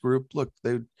 And this group, look,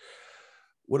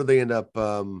 what did they end up?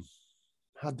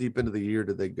 How deep into the year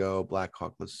did they go?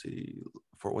 Blackhawk, let's see.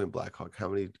 Fort Wayne Blackhawk, how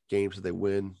many games did they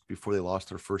win before they lost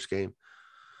their first game?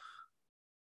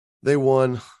 They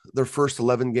won their first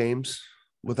 11 games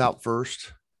without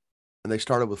first, and they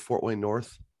started with Fort Wayne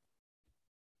North,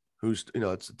 who's,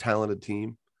 it's a talented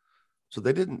team. So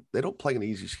they don't play an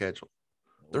easy schedule.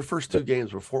 Their first two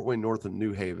games were Fort Wayne North and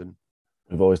New Haven.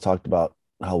 We've always talked about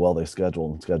how well they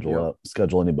schedule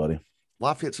anybody.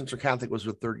 Lafayette Central Catholic was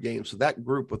their third game. So that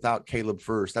group without Caleb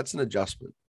First, that's an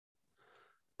adjustment.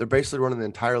 They're basically running an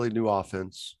entirely new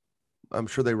offense. I'm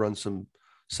sure they run some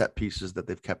set pieces that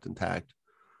they've kept intact,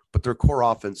 but their core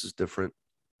offense is different.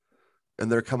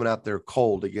 And they're coming out there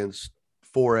cold against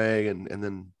 4A and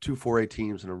then two 4A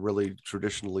teams and a really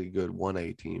traditionally good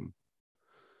 1A team.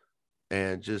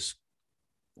 And just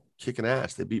kicking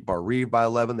ass. They beat Bar Reeve by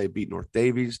 11. They beat North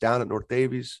Davies down at North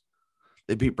Davies.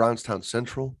 They beat Brownstown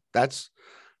Central. That's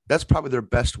probably their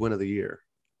best win of the year.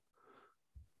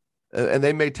 And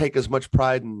they may take as much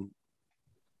pride in,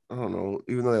 I don't know,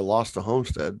 even though they lost to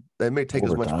Homestead, they may take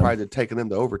as much pride in taking them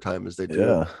to overtime as they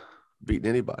do beating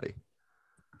anybody.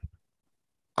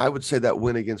 I would say that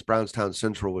win against Brownstown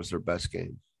Central was their best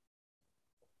game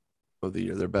of the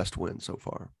year, their best win so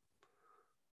far.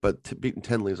 But beating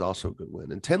Tinley is also a good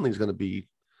win. And Tinley is going to be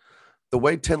the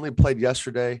way Tinley played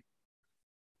yesterday,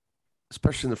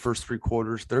 especially in the first three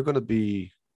quarters. They're going to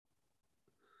be,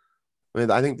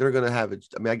 I think they're going to have it.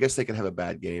 I guess they can have a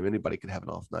bad game. Anybody can have an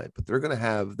off night, but they're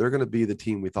going to be the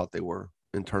team we thought they were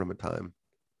in tournament time.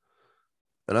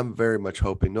 And I'm very much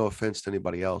hoping, no offense to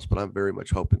anybody else, but I'm very much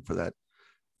hoping for that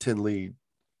Tinley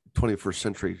 21st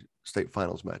Century State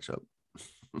Finals matchup.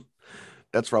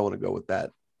 That's where I want to go with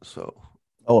that. So.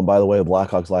 Oh, and by the way, the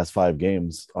Blackhawks' last 5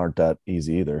 games aren't that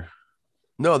easy either.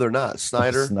 No, they're not.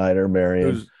 Snyder,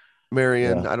 Marion.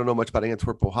 Yeah. I don't know much about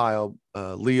Antwerp, Ohio,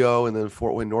 Leo, and then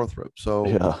Fort Wayne Northrop.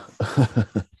 So,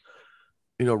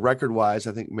 record-wise,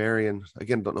 I think Marion,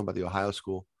 again, don't know about the Ohio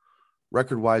school.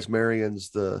 Record-wise,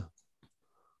 Marion's the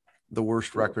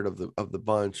worst record of the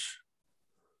bunch.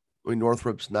 I mean,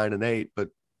 Northrop's 9-8, but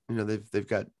they've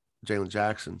got Jalen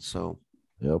Jackson. So,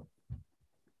 yep.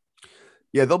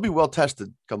 Yeah, they'll be well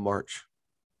tested come March.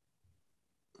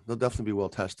 they'll definitely be well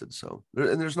tested. So,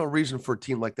 and there's no reason for a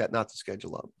team like that not to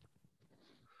schedule up.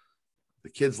 The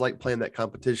kids like playing that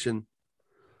competition,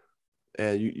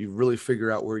 and you really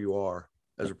figure out where you are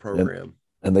as a program.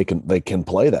 And they can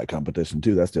play that competition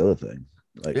too. That's the other thing.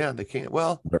 Like, yeah, they can't.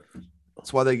 Well,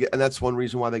 that's why they get, and that's one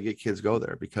reason why they get kids go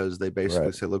there, because they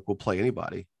basically say, look, we'll play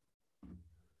anybody.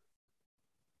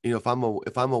 You know, if I'm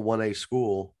a 1A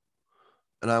school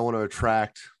and I want to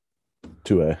attract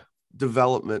 2A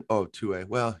development. Oh, 2A.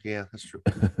 Well, yeah, that's true.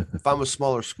 If I'm a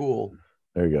smaller school,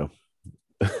 there you go.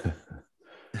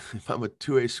 If I'm a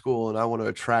 2A school and I want to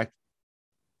attract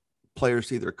players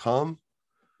to either come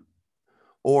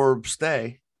or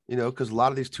stay, you know, because a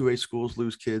lot of these 2A schools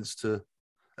lose kids to,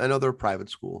 I know they're a private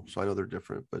school, so I know they're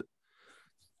different, but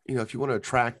you know, if you want to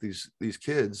attract these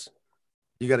kids,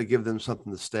 you got to give them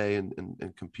something to stay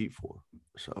and compete for.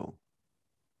 So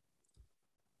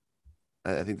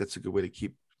I think that's a good way to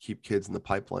keep kids in the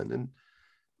pipeline.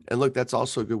 And look, that's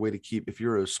also a good way to keep, if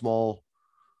you're a small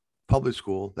public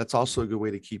school, that's also a good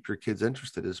way to keep your kids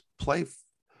interested, is play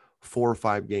 4 or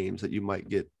 5 games that you might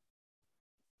get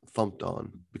thumped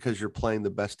on because you're playing the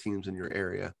best teams in your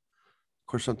area. Of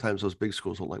course, sometimes those big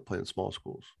schools don't like playing small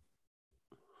schools.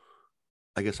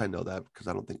 I guess I know that because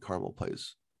I don't think Carmel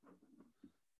plays.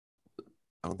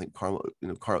 I don't think Carmel, you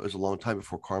know, it was a long time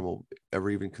before Carmel ever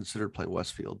even considered playing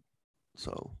Westfield.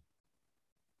 So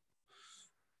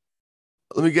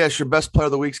let me guess, your best player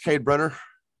of the week's Cade Brenner?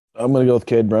 I'm going to go with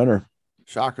Cade Brenner.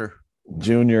 Shocker.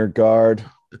 Junior guard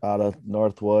out of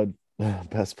Northwood,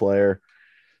 best player,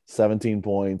 17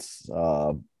 points,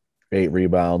 8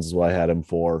 rebounds is what I had him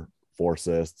for, 4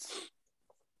 assists.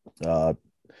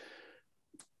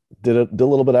 Did a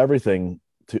little bit of everything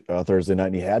Thursday night,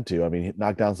 and he had to. I mean, he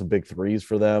knocked down some big threes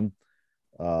for them.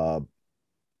 He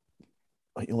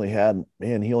only had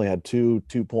 2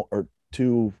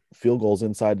 field goals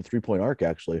inside the 3-point arc,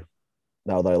 actually,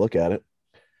 now that I look at it.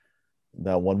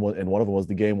 That one of them was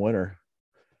the game winner.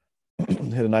 Hit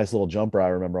a nice little jumper, I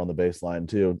remember, on the baseline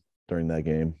too during that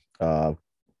game.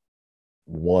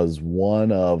 Was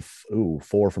one of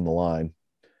 4 from the line.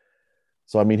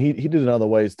 So I mean, he did it in other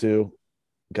ways too.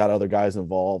 Got other guys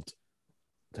involved.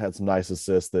 Had some nice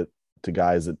assists to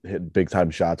guys that hit big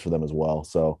time shots for them as well.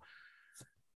 So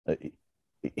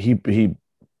he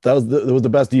that was the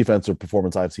best defensive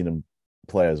performance I've seen him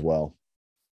play as well.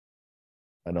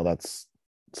 I know that's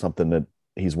something that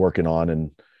he's working on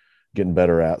and getting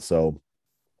better at. So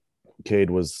Cade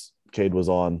was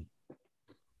on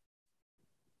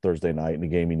Thursday night in the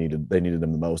game they needed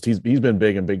him the most. He's been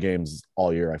big in big games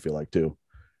all year, I feel like, too.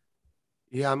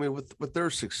 Yeah, I mean, with their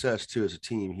success too as a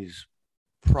team, he's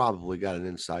probably got an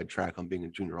inside track on being a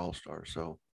junior all-star.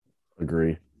 So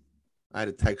agree. I had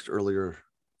a text earlier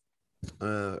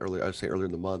I'd say earlier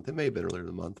in the month. It may have been earlier in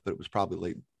the month, but it was probably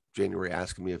late January,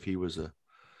 asking me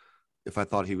if I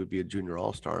thought he would be a junior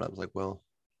all-star. And I was like, well,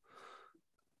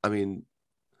 I mean,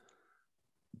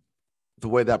 the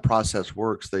way that process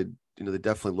works, they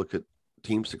definitely look at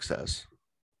team success.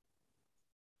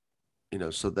 You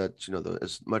know, so that, you know,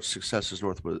 as much success as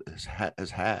Northwood has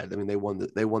had. I mean, they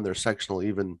won their sectional.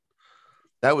 Even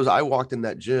I walked in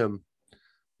that gym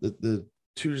the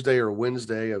Tuesday or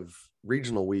Wednesday of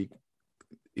regional week,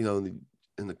 you know,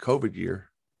 in the COVID year.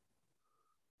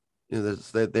 You know,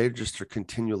 they just are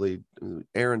continually.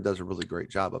 Aaron does a really great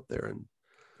job up there, and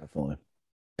definitely.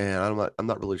 And I'm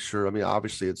not really sure. I mean,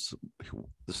 obviously, it's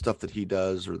the stuff that he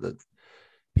does or that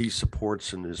he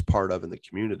supports and is part of in the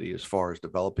community as far as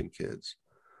developing kids,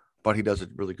 but he does a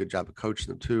really good job of coaching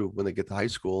them too when they get to high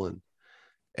school.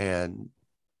 And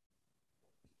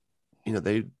you know,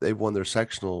 they've won their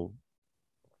sectional,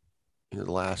 you know,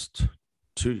 the last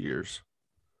 2 years,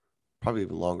 probably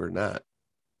even longer than that,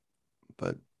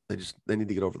 but they need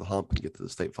to get over the hump and get to the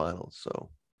state finals. So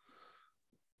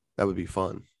that would be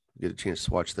fun. Get a chance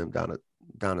to watch them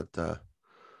down at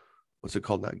what's it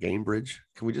called now? Gamebridge.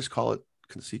 Can we just call it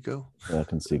Conseco? Yeah,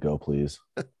 Conseco, please.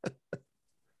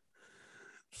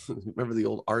 Remember the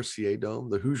old RCA Dome,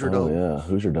 the Hoosier Dome? Yeah,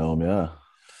 Hoosier Dome, yeah.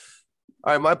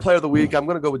 All right, my player of the week, I'm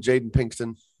going to go with Jaden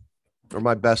Pinkston, or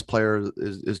my best player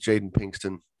is Jaden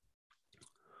Pinkston.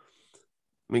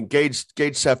 I mean,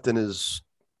 Gage Sefton was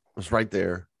right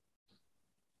there,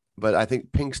 but I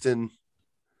think Pinkston,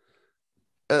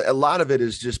 a lot of it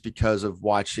is just because of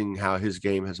watching how his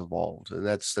game has evolved, and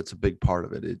that's a big part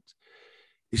of it.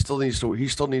 He still needs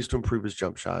to improve his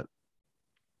jump shot,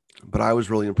 but I was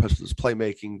really impressed with his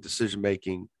playmaking, decision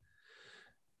making.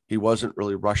 He wasn't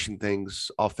really rushing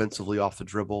things offensively off the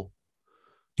dribble.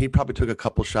 He probably took a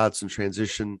couple shots in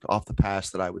transition off the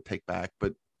pass that I would take back,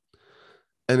 but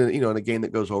and then, you know, in a game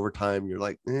that goes overtime, you're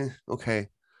like, okay,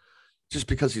 just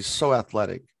because he's so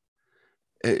athletic.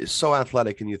 It's so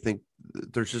athletic, and you think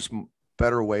there's just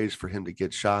better ways for him to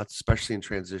get shots, especially in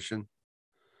transition.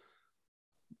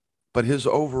 But his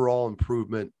overall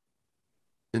improvement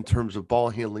in terms of ball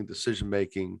handling, decision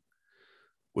making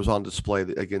was on display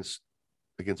against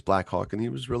Blackhawk, and he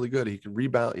was really good. He can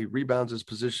rebound. He rebounds his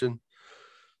position.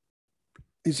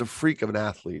 He's a freak of an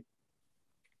athlete,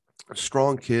 a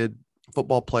strong kid,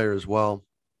 football player as well.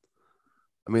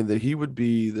 I mean, that he would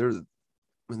be there.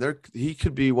 I mean, he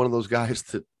could be one of those guys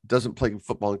that doesn't play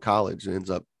football in college and ends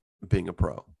up being a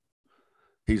pro.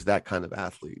 He's that kind of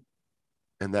athlete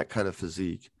and that kind of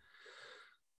physique.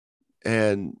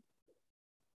 And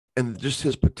just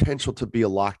his potential to be a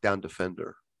lockdown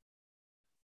defender.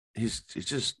 He's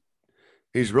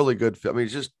really good. I mean,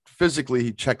 he's just physically,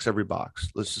 he checks every box.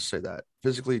 Let's just say that.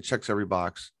 Physically, he checks every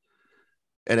box.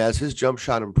 And as his jump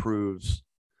shot improves,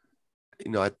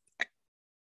 I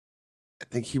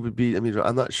think he would be, I mean,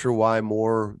 I'm not sure why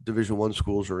more Division I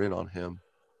schools are in on him,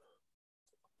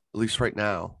 at least right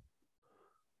now,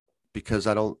 because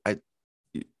all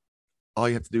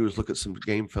you have to do is look at some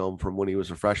game film from when he was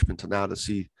a freshman to now to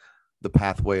see the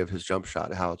pathway of his jump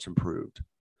shot, how it's improved.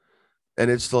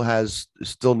 And it still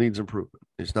needs improvement.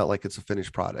 It's not like it's a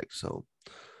finished product. So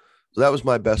that was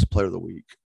my best player of the week.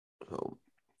 So,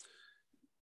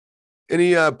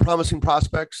 any promising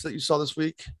prospects that you saw this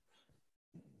week?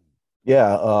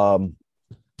 Yeah.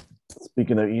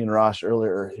 Speaking of Ian Rosh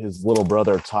earlier, his little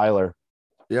brother, Tyler.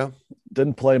 Yeah.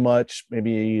 Didn't play much,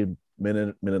 maybe a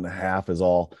minute and a half is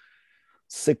all.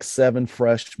 6'7"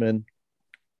 freshman.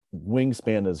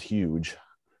 Wingspan is huge.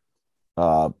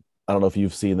 I don't know if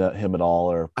you've seen him at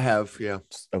all, or I have, yeah.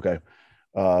 Okay.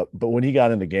 But when he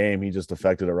got in the game, he just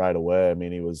affected it right away. I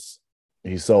mean,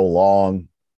 he's so long,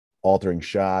 altering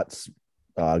shots,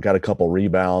 got a couple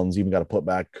rebounds, even got a put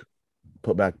back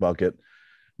bucket,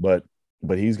 but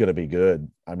he's going to be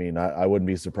good. I mean, I wouldn't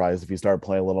be surprised if he started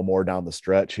playing a little more down the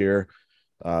stretch here,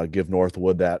 give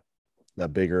Northwood that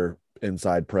bigger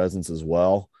inside presence as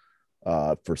well,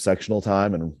 for sectional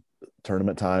time and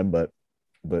tournament time. But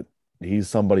he's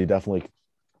somebody definitely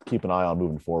keep an eye on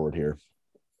moving forward here.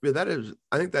 Yeah,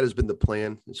 I think that has been the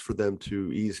plan, is for them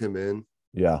to ease him in.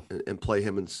 Yeah. And play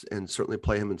him and certainly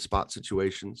play him in spot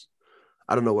situations.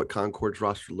 I don't know what Concord's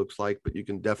roster looks like, but you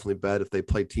can definitely bet if they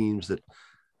play teams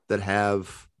that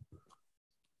have,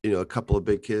 a couple of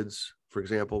big kids, for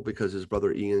example, because his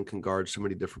brother Ian can guard so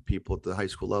many different people at the high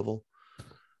school level.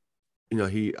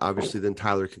 He obviously, then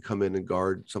Tyler can come in and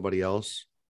guard somebody else.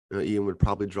 Ian would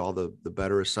probably draw the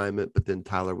better assignment, but then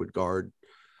Tyler would guard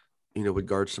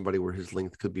somebody where his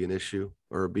length could be an issue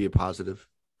or be a positive.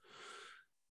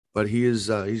 But he's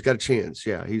got a chance.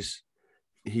 Yeah, he's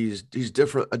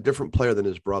a different player than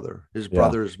his brother. His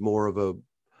brother is more of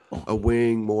a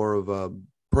wing, more of a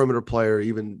perimeter player,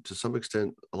 even to some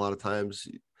extent. A lot of times,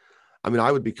 I mean,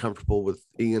 I would be comfortable with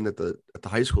Ian at the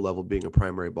high school level being a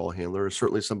primary ball handler, or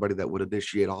certainly somebody that would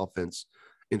initiate offense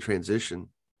in transition.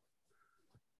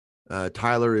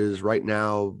 Tyler is right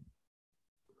now.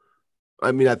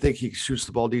 I mean, I think he shoots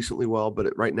the ball decently well,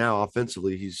 but right now,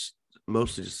 offensively, he's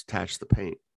mostly just attached to the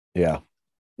paint. Yeah.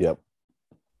 Yep.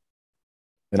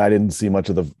 And I didn't see much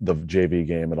of the JV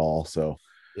game at all, so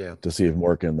yeah, to see him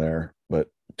work in there, but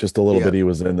just a little bit. He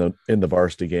was in the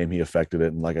varsity game. He affected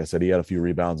it, and like I said, he had a few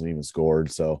rebounds and even scored.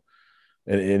 So,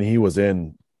 and he was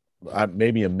in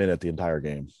maybe a minute the entire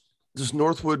game. Does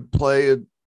Northwood play a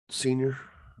senior?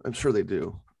 I'm sure they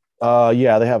do.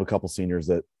 Yeah, they have a couple seniors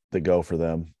that go for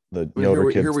them. The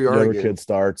Yoder kid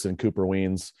starts, and Cooper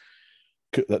Weens.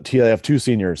 They have two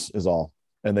seniors is all,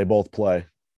 and they both play.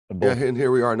 And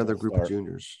here we are, another group of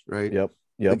juniors, right? Yep.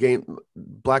 The game,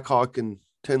 Blackhawk and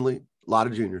Tinley, a lot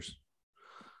of juniors.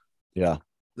 Yeah.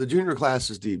 The junior class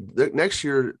is deep. Next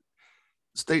year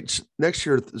is going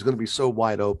to be so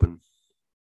wide open,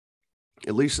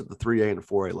 at least at the 3A and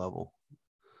 4A level.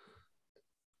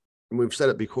 And we've said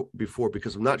it before,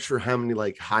 because I'm not sure how many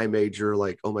like high major,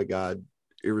 like, oh my God,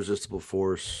 irresistible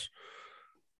force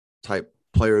type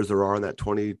players there are in that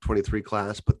 2023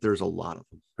 class, but there's a lot of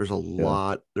them. There's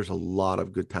a lot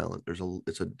of good talent.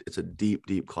 It's a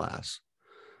deep class,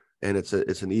 and it's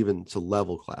a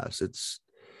level class.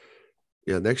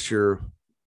 Next year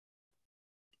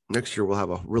we'll have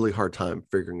a really hard time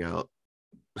figuring out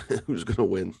who's going to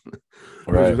win.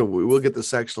 Right. We'll get the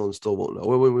sectional and still won't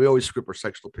know. We always script our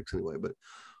sectional picks anyway, but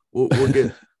we'll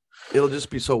get it'll just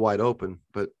be so wide open.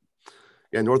 But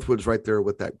yeah, Northwood's right there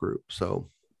with that group. So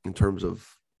in terms of,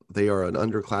 they are an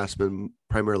underclassmen,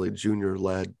 primarily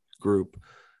junior-led group.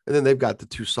 And then they've got the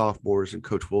two sophomores and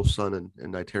Coach Wolf's son and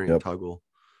Nitarian Tuggle,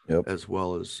 as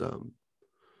well as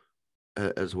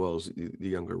the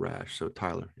younger Rash. So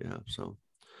Tyler, yeah. So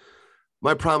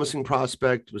My promising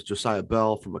prospect was Josiah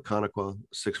Bell from Maconaquah,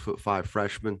 6'5"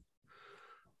 freshman.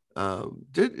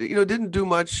 Didn't do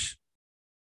much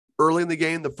early in the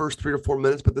game, the first 3 or 4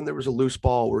 minutes, but then there was a loose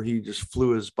ball where he just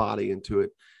flew his body into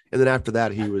it. And then after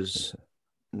that, he was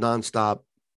nonstop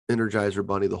Energizer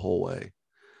Bunny the whole way.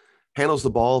 Handles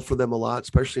the ball for them a lot,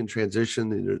 especially in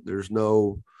transition. There's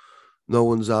no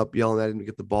one's up yelling at him to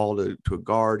get the ball to a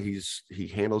guard. He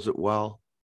handles it well.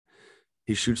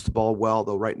 He shoots the ball well,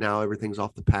 though right now everything's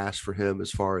off the pass for him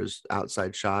as far as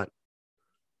outside shot.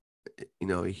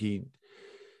 He's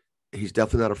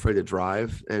definitely not afraid to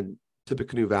drive. And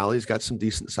Tippecanoe Valley's got some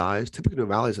decent size. Tippecanoe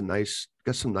Valley's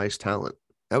got some nice talent.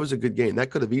 That was a good game.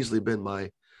 That could have easily been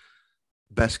my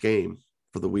best game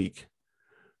for the week.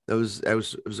 It was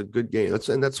a good game.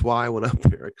 That's why I went up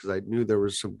there, because I knew there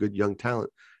was some good young talent.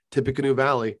 Tippecanoe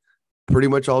Valley, pretty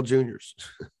much all juniors.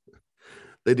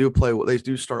 They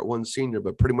do start one senior,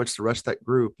 but pretty much the rest of that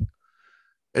group.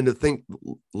 And to think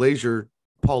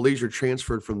Paul Leisure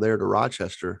transferred from there to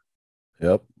Rochester.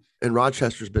 Yep. And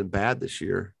Rochester's been bad this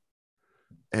year.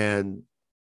 And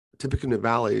Tippecanoe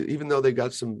Valley, even though they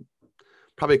got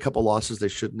probably a couple losses they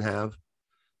shouldn't have,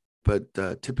 but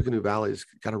Tippecanoe Valley's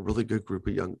got a really good group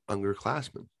of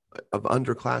underclassmen.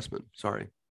 Sorry.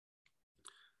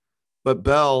 But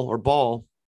Ball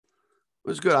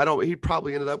was good. He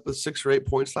probably ended up with 6 or 8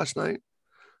 points last night,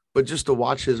 but just to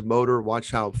watch his motor,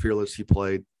 watch how fearless he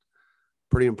played,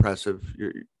 pretty impressive.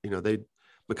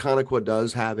 Maconaquah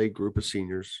does have a group of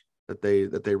seniors that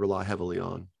they rely heavily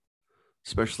on,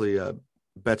 especially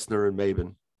Betzner and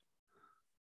Maben.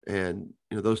 And,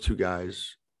 those two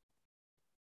guys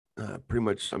pretty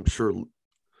much, I'm sure,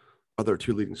 are their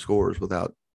 2 leading scorers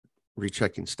without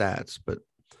rechecking stats. But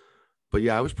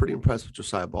yeah, I was pretty impressed with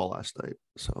Josiah Ball last night.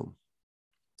 So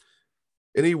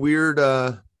any weird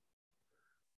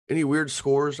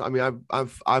scores? I mean,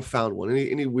 I've found one.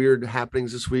 Any weird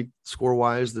happenings this week score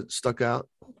wise that stuck out?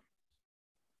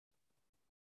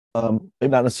 Maybe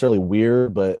not necessarily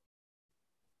weird, but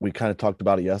we kind of talked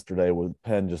about it yesterday with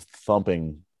Penn just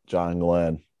thumping John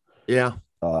Glenn. Yeah.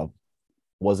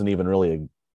 Wasn't even really a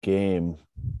game.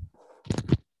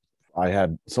 I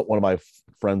had one of my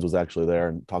friends was actually there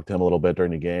and talked to him a little bit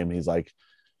during the game. He's like,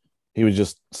 he was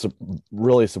just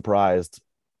really surprised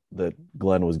that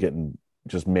Glenn was getting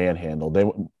just manhandled.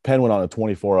 Penn went on a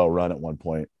 24-0 run at one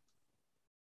point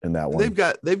in that one.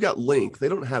 They've got length. They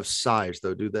don't have size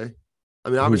though, do they? I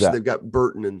mean, obviously they've got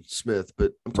Burton and Smith,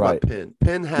 but I'm talking about Penn.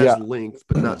 Penn has length,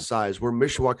 but not size. Where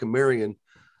Mishawaka and Marion,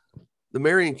 the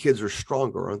Marion kids are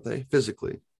stronger, aren't they,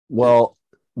 physically? Well,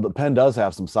 the Penn does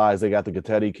have some size. They got the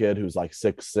Gatetti kid who's like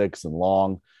 6'6" and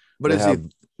long. But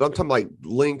I'm talking like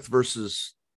length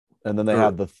versus. And then they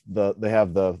have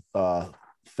the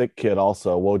thick kid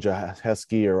also, Wojciech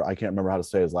Heskey, or I can't remember how to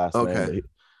say his last name.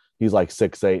 He's like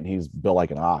 6'8" and he's built like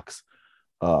an ox.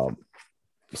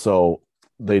 So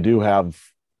they do have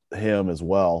him as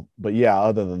well. But yeah,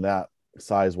 other than that,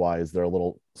 size wise, they're a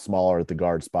little smaller at the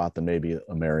guard spot than maybe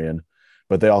a Marion,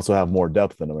 but they also have more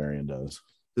depth than a Marion does.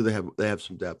 Do they have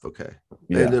some depth? Okay.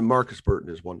 Yeah. And then Marcus Burton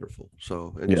is wonderful.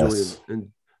 So, and Julian and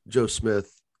Joe Smith,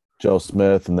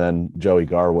 and then Joey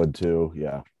Garwood too.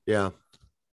 Yeah. Yeah.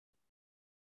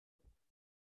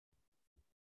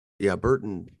 Yeah.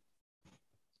 Burton's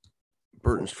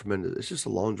tremendous. It's just a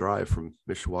long drive from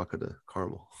Mishawaka to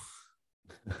Carmel.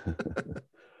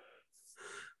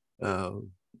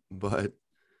 But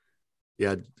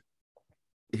yeah,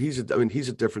 he's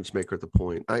a difference maker at the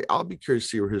point. I'll be curious to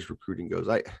see where his recruiting goes.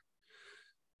 I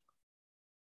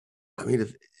mean,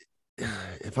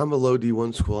 if I'm a low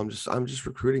D1 school, I'm just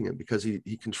recruiting him because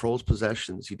he controls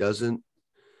possessions. He doesn't,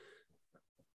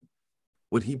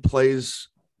 when he plays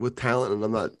with talent,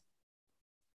 and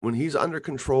when he's under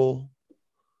control,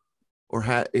 or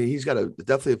he's got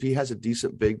definitely, if he has a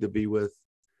decent big to be with,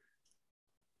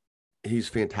 he's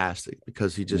fantastic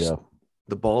because the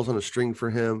ball's on a string for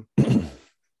him.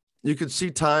 You could see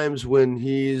times when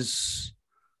he's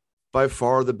by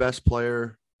far the best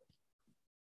player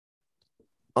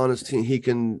on his team.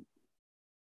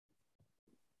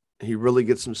 He really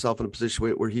gets himself in a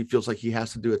position where he feels like he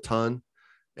has to do a ton,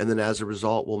 and then as a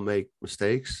result will make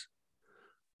mistakes.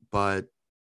 But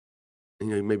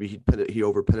maybe he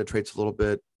over penetrates a little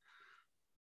bit.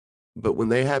 But when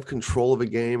they have control of a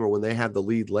game or when they have the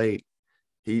lead late,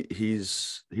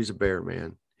 he's a bear,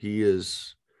 man.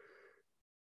 He's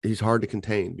hard to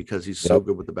contain because he's so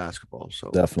good with the basketball. So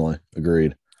definitely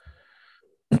agreed.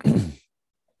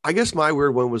 I guess my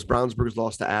weird one was Brownsburg's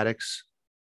loss to Addicks.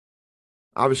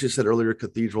 Obviously, I said earlier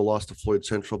Cathedral lost to Floyd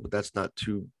Central, but that's not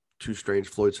too strange.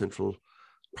 Floyd Central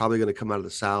probably going to come out of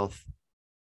the South.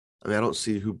 I mean, I don't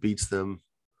see who beats them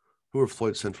Who are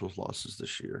Floyd Central's losses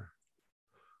this year?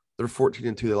 They're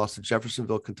 14-2. They lost to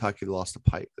Jeffersonville, Kentucky. They lost to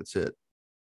Pike. That's it.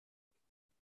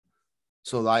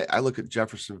 So I look at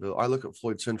Jeffersonville. I look at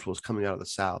Floyd Central as coming out of the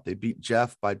South. They beat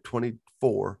Jeff by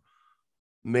 24,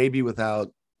 maybe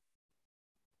without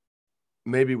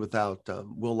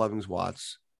Will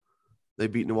Lovings-Watts. They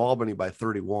beat New Albany by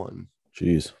 31.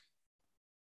 Jeez.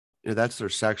 That's their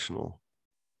sectional.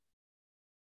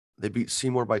 They beat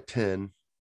Seymour by 10.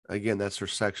 Again, that's their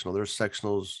sectional. Their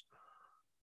sectionals,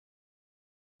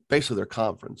 basically their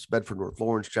conference: Bedford, North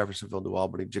Lawrence, Jeffersonville, New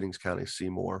Albany, Jennings County,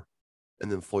 Seymour,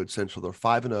 and then Floyd Central. They're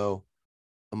 5-0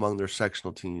 among their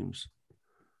sectional teams.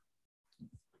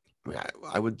 I mean,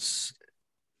 I would,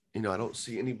 I don't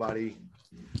see anybody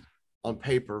on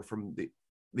paper from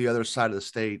the other side of the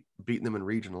state beating them in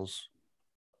regionals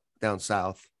down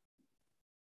south.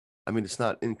 I mean, it's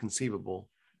not inconceivable,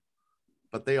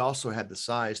 but they also had the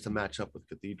size to match up with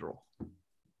Cathedral. In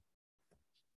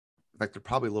fact, they're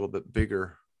probably a little bit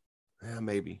bigger. Yeah,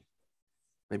 maybe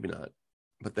not,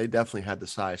 but they definitely had the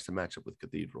size to match up with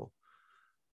Cathedral.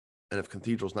 And if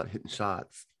Cathedral's not hitting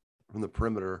shots from the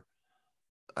perimeter,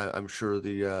 I'm sure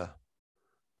the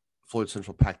Floyd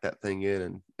Central packed that thing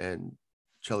in, and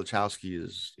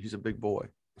Chelichowski he's a big boy.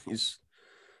 I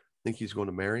think he's going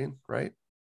to Marion, right?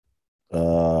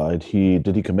 Did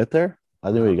he commit there?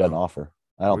 I think he got an offer.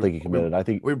 I don't think he committed. I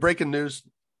think we're breaking news.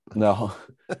 No.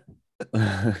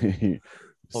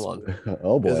 Hold on.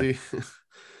 Oh boy.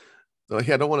 I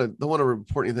don't want to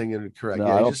report anything incorrect. No,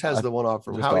 yeah, he just has the one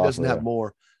offer. How he doesn't have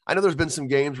more. I know there's been some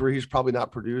games where he's probably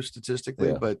not produced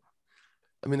statistically, but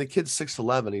I mean, the kid's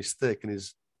 6'11", he's thick, and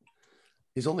he's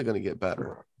only going to get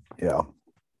better. Yeah.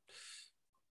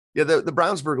 Yeah, the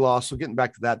Brownsburg loss. So getting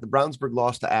back to that, the Brownsburg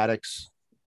loss to Addix.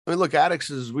 I mean, look,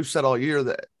 Addix is, we've said all year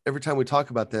that every time we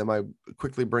talk about them, I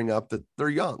quickly bring up that they're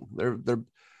young.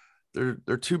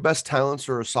 Their two best talents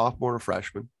are a sophomore and a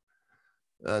freshman.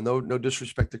 No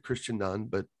disrespect to Christian Nunn,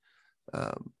 but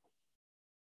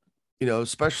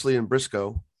especially in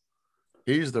Briscoe,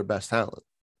 he's their best talent,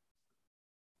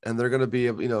 and they're going to be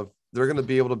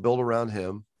able to build around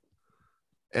him.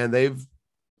 And they've,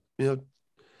 there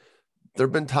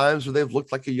have been times where they've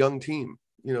looked like a young team,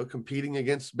 competing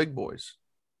against big boys.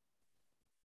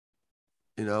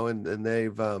 And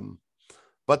they've,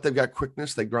 but they've got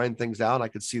quickness. They grind things out. I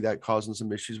could see that causing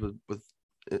some issues with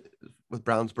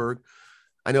Brownsburg.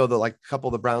 I know that like a couple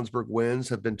of the Brownsburg wins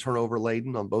have been turnover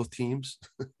laden on both teams,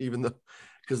 even though,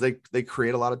 because they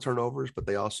create a lot of turnovers, but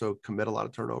they also commit a lot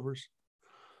of turnovers.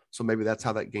 So maybe that's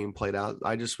how that game played out.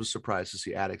 I just was surprised to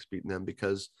see Addix beating them,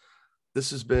 because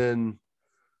this has been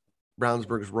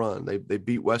Brownsburg's run. They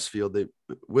beat Westfield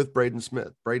with Braden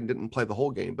Smith. Braden didn't play the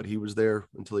whole game, but he was there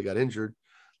until he got injured.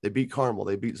 They beat Carmel.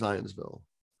 They beat Zionsville.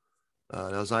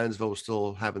 Now Zionsville was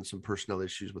still having some personnel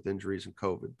issues with injuries and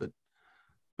COVID, but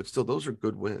still, those are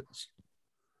good wins.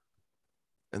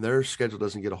 And their schedule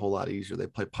doesn't get a whole lot easier. They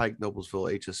play Pike,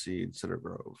 Noblesville, HSC, and Center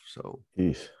Grove. So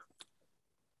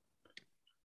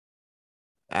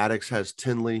Addix has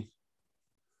Tinley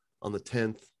on the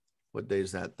 10th. What day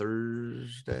is that?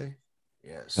 Thursday?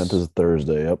 Yes. 10th is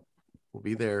Thursday. Yep. We'll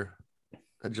be there.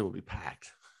 That gym will be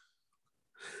packed.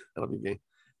 That'll be game.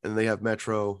 And they have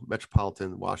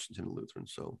Metropolitan, Washington, and Lutheran.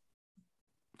 So,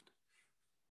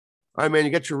 all right, man, you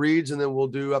got your reads, and then we'll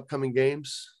do upcoming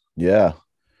games. Yeah.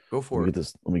 Go for it.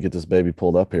 Let me get this baby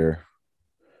pulled up here.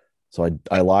 So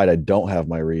I lied. I don't have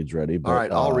my reads ready. But, all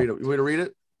right, I'll read it. You want me to read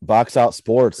it? Box Out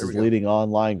Sports is leading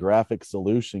online graphic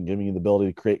solution, giving you the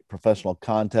ability to create professional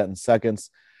content in seconds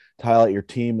to highlight your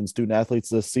team and student athletes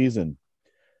this season.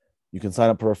 You can sign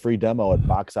up for a free demo at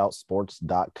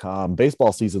boxoutsports.com.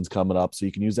 Baseball season's coming up, so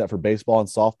you can use that for baseball and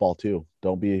softball too.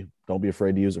 Don't be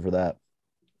afraid to use it for that.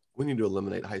 We need to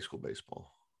eliminate high school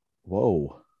baseball.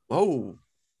 Whoa.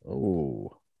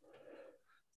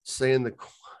 Saying the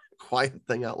quiet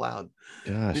thing out loud.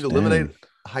 Gosh, we need to eliminate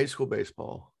high school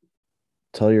baseball.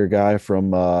 Tell your guy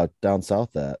from down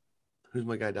south that. Who's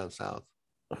my guy down south?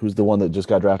 Who's the one that just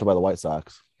got drafted by the White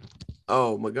Sox?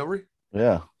 Oh, Montgomery?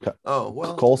 Yeah. Oh,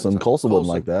 well. Colson wouldn't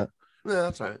like that. Yeah,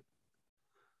 that's all right.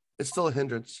 It's still a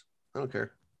hindrance. I don't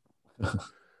care.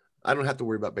 I don't have to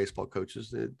worry about baseball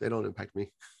coaches. They don't impact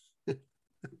me.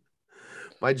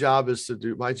 My job is to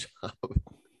do my job.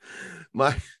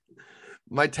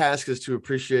 My task is to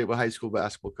appreciate what high school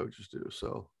basketball coaches do.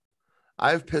 So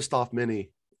I've pissed off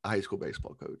many a high school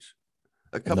baseball coach.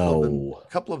 A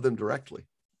couple of them directly.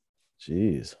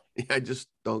 Jeez. I just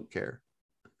don't care.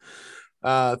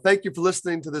 Thank you for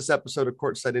listening to this episode of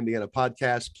Courtside Indiana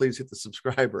Podcast. Please hit the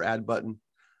subscribe or add button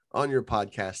on your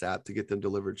podcast app to get them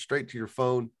delivered straight to your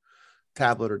phone,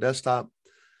 tablet, or desktop.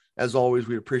 As always,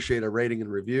 we appreciate a rating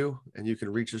and review, and you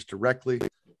can reach us directly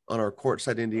on our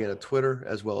Courtside Indiana Twitter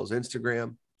as well as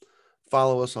Instagram.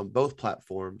 Follow us on both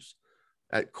platforms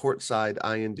at Courtside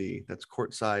IND. That's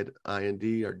Courtside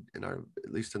IND, or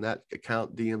at least in that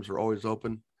account, DMs are always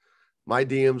open. My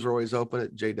DMs are always open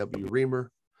at JW Reamer.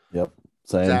 Yep.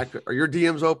 Same. Zach, are your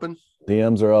DMs open?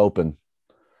 DMs are open.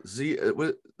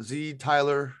 Z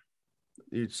Tyler,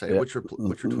 you'd say, what's your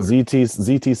Twitter?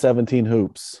 ZT17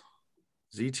 hoops.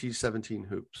 ZT17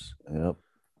 hoops. Yep.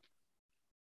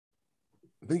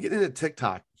 I've been getting into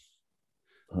TikTok.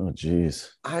 Oh,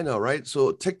 geez. I know, right?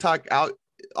 So TikTok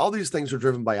all these things are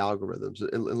driven by algorithms,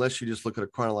 unless you just look at a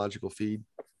chronological feed.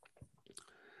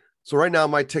 So right now,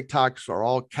 my TikToks are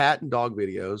all cat and dog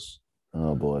videos.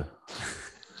 Oh boy.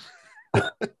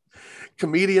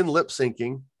 Comedian lip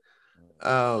syncing,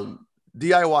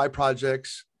 DIY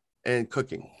projects, and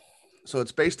cooking. So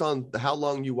it's based on how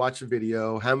long you watch a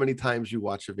video, how many times you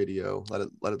watch a video,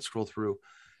 let it scroll through,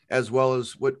 as well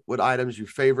as what items you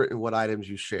favorite and what items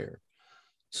you share.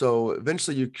 So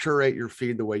eventually you curate your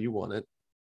feed the way you want it.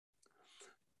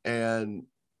 And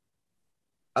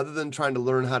other than trying to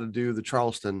learn how to do the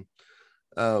Charleston,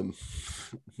 learning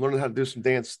how to do some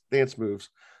dance moves,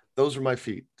 those are my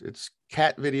feed. It's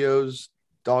cat videos,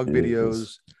 dog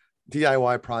videos,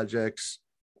 DIY projects,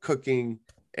 cooking,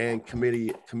 and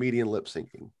comedian lip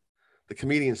syncing. The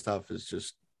comedian stuff is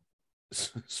just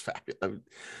it's fabulous.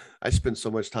 I spend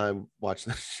so much time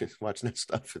watching that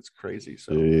stuff. It's crazy.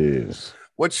 So, jeez.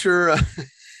 What's your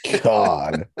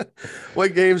God?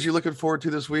 What games are you looking forward to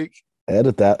this week?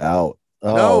 Edit that out.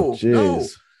 Oh, jeez. No.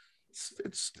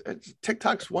 It's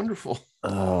TikTok's wonderful.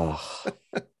 Oh.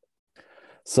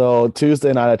 So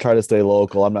Tuesday night, I try to stay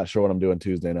local. I'm not sure what I'm doing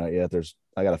Tuesday night yet.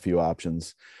 I got a few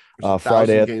options.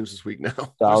 Friday games this week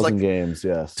now. 1,000 games.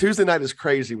 Yes. Tuesday night is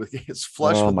crazy it's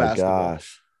flush with basketball. Oh my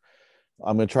gosh.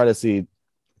 I'm going to try to see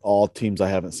all teams I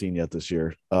haven't seen yet this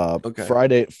year. Okay.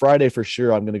 Friday for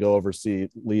sure. I'm going to go over see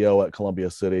Leo at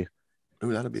Columbia City. Oh,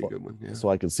 that'd be a good one. Yeah. So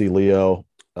I can see Leo.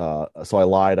 So I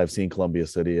lied. I've seen Columbia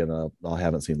City and I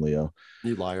haven't seen Leo.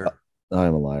 You liar.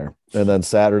 I'm a liar. And then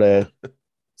Saturday,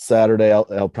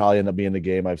 I'll probably end up being the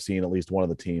game. I've seen at least one of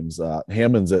the teams.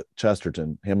 Hammond's at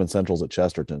Chesterton. Hammond Central's at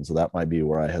Chesterton. So that might be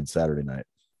where I head Saturday night.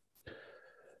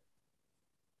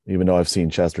 Even though I've seen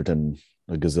Chesterton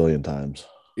a gazillion times.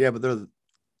 Yeah, but they're the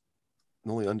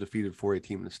only undefeated 4A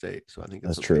team in the state. So I think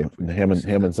that's true. And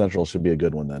Hammond Central should be a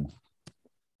good one then.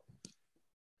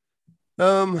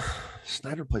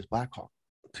 Snyder plays Blackhawk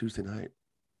Tuesday night.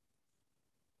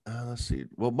 Let's see.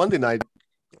 Well, Monday night,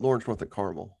 Lawrence North at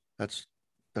Carmel. That's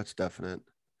definite.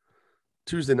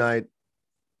 Tuesday night,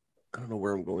 I don't know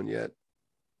where I'm going yet.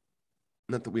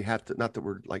 Not that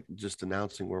we're like just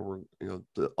announcing where we're,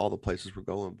 all the places we're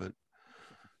going, but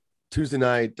Tuesday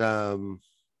night, I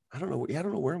don't know. I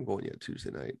don't know where I'm going yet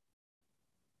Tuesday night.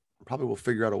 Probably will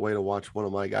figure out a way to watch one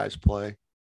of my guys play.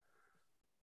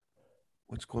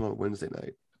 What's going on Wednesday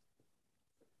night?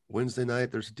 Wednesday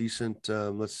night, there's a decent,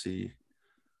 let's see.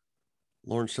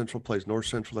 Lawrence Central plays North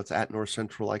Central. That's at North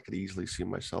Central. I could easily see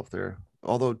myself there.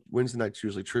 Although Wednesday night's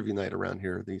usually trivia night around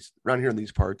here in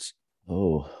these parts.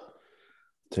 Oh,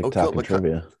 TikTok and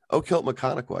trivia. Oak Hill at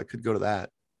McConaughey. I could go to that.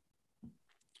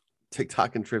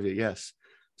 TikTok and trivia, yes.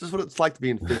 This is what it's like to be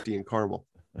in 50 in Carmel.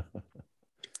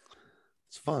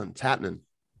 It's fun. It's happening.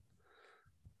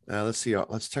 Let's see.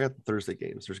 Let's check out the Thursday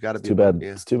games. There's got to be too bad.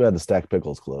 Yeah. It's too bad the Stack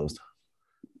Pickle's closed.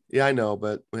 Yeah, I know,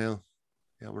 but we're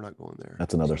not going there.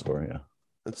 That's another story. Yeah.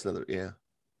 That's another. Yeah.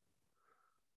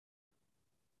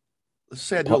 Let's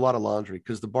say I do a lot of laundry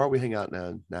because the bar we hang out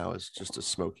now is just a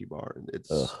smoky bar, and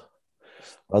it's.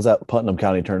 How's that Putnam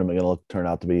County tournament going to turn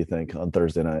out to be? You think on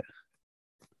Thursday night?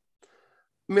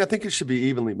 I mean, I think it should be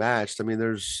evenly matched. I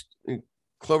mean,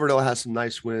 Cloverdale has some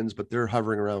nice wins, but they're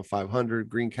hovering around 500.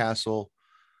 Greencastle,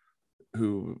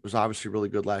 who was obviously really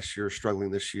good last year,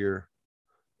 struggling this year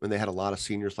when they had a lot of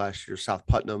seniors last year. South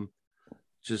Putnam,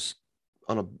 just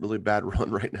on a really bad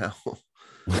run right now.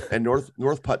 And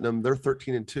North Putnam, they're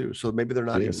 13-2, so maybe they're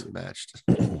not evenly matched.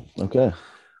 Okay.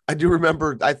 I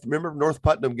remember North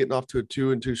Putnam getting off to a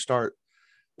 2-2 start,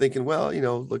 thinking, well,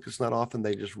 look, it's not often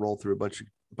they just roll through a bunch of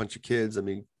kids. I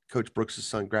mean, Coach Brooks'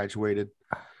 son graduated,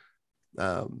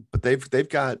 but they just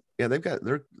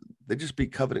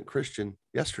beat Covenant Christian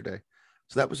yesterday,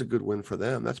 so that was a good win for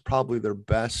them. That's probably their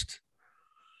best.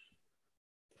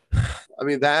 I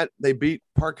mean, that they beat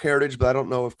Park Heritage, but I don't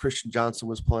know if Christian Johnson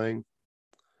was playing.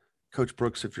 Coach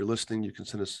Brooks, if you're listening, you can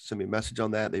send me a message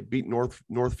on that. They beat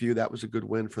Northview. That was a good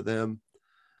win for them.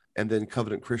 And then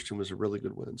Covenant Christian was a really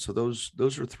good win. So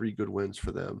those are three good wins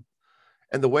for them.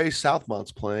 And the way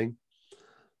Southmont's playing,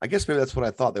 I guess maybe that's what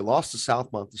I thought. They lost to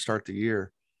Southmont to start the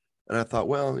year. And I thought,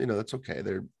 well, that's okay.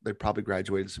 They probably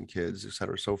graduated some kids, et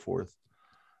cetera, so forth.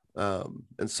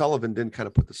 And Sullivan didn't kind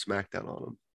of put the smackdown on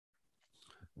them.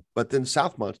 But then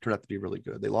Southmont turned out to be really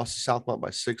good. They lost to Southmont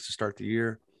by 6 to start the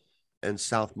year. And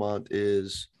Southmont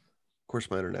is, of course,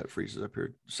 my internet freezes up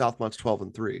here. Southmont's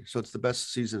 12-3. So it's the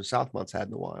best season Southmont's had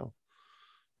in a while.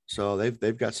 So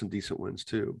they've got some decent wins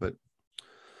too. But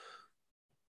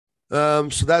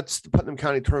so that's the Putnam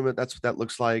County tournament. That's what that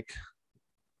looks like.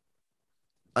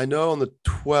 I know on the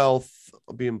 12th,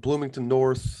 I'll be in Bloomington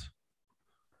North.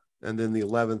 And then the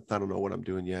 11th, I don't know what I'm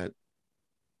doing yet.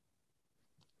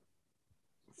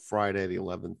 Friday, the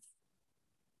 11th.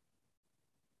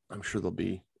 I'm sure there'll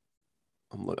be.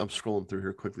 I'm scrolling through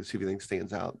here quickly to see if anything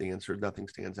stands out. The answer, nothing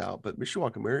stands out. But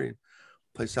Mishawaka Marion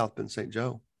plays South Bend St.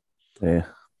 Joe. Yeah.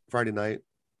 Friday night.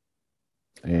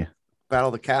 Yeah. Battle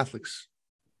of the Catholics.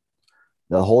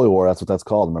 The Holy War, that's what that's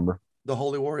called, remember? The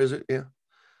Holy War, is it? Yeah.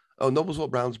 Oh, Noblesville,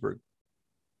 Brownsburg.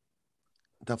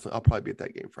 Definitely, I'll probably be at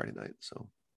that game Friday night. So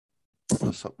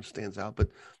something stands out. But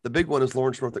the big one is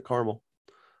Lawrence North at Carmel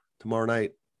tomorrow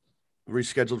night,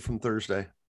 rescheduled from Thursday.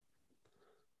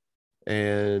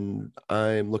 And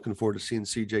I'm looking forward to seeing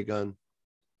CJ Gunn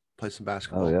play some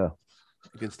basketball. Oh, yeah.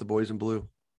 Against the boys in blue.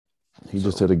 He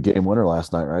just hit a game winner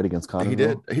last night, right? Against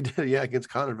Connersville? He did, yeah, against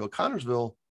Connersville.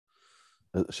 Connersville.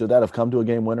 Should that have come to a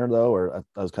game winner, though? Or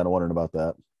I was kind of wondering about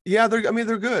that. Yeah, they're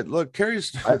good. Look,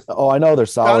 Carey's. I know they're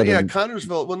solid. Yeah,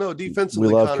 Connersville. Well, no, defensively,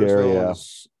 we love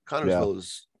Connersville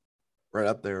is right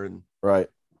up there. And right.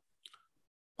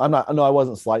 I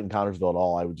wasn't slighting Connersville at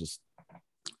all. I would just.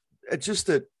 It's just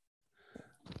that,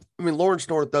 Lawrence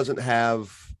North doesn't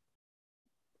have.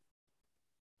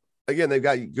 Again, they've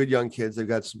got good young kids. They've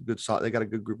got some good. They got a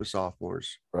good group of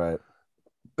sophomores. Right.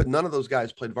 But none of those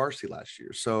guys played varsity last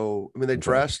year. So, they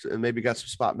dressed and maybe got some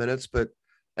spot minutes,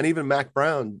 and even Mac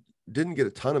Brown didn't get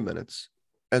a ton of minutes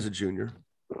as a junior.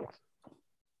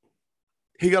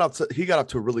 He got off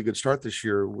to a really good start this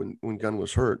year when Gunn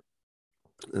was hurt.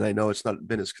 And I know it's not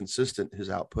been as consistent, his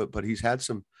output, but he's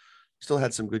still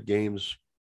had some good games.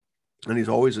 And he's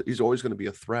always going to be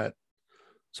a threat.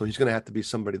 So he's going to have to be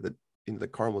somebody that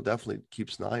that Carmel definitely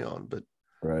keeps an eye on. But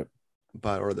right.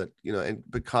 But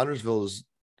Connersville is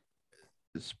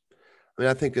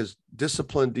I think as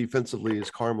disciplined defensively as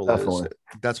Carmel is,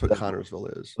 that's what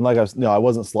Connersville is. And I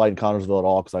wasn't slighting Connersville at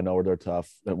all because I know they're tough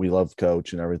and we love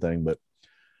coach and everything. But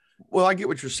I get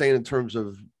what you're saying in terms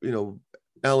of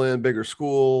LN, bigger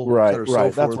school, right?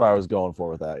 Right. That's what I was going for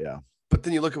with that. Yeah. But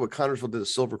then you look at what Connersville did at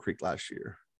Silver Creek last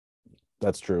year.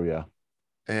 That's true. Yeah.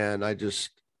 And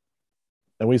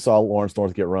we saw Lawrence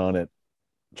North get run at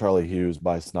Charlie Hughes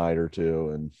by Snyder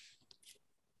too, and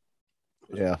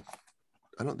yeah.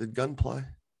 Did Gunn play?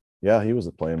 Yeah, he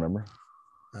wasn't playing, remember?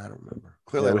 I don't remember.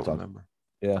 Clearly, I don't remember.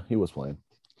 Yeah, he was playing.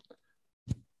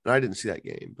 And I didn't see that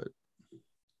game,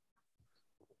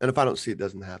 and if I don't see it,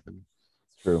 doesn't happen.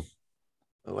 It's true.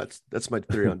 Oh, that's my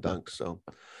theory on dunks. So,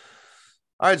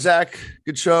 all right, Zach,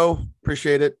 good show.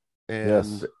 Appreciate it.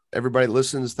 And everybody that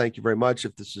listens, thank you very much.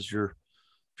 If you're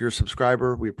a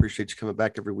subscriber, we appreciate you coming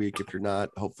back every week. If you're not,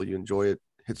 hopefully you enjoy it.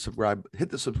 Hit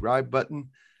the subscribe button.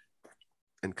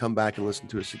 And come back and listen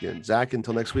to us again. Zach,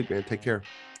 until next week, man. Take care.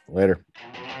 Later.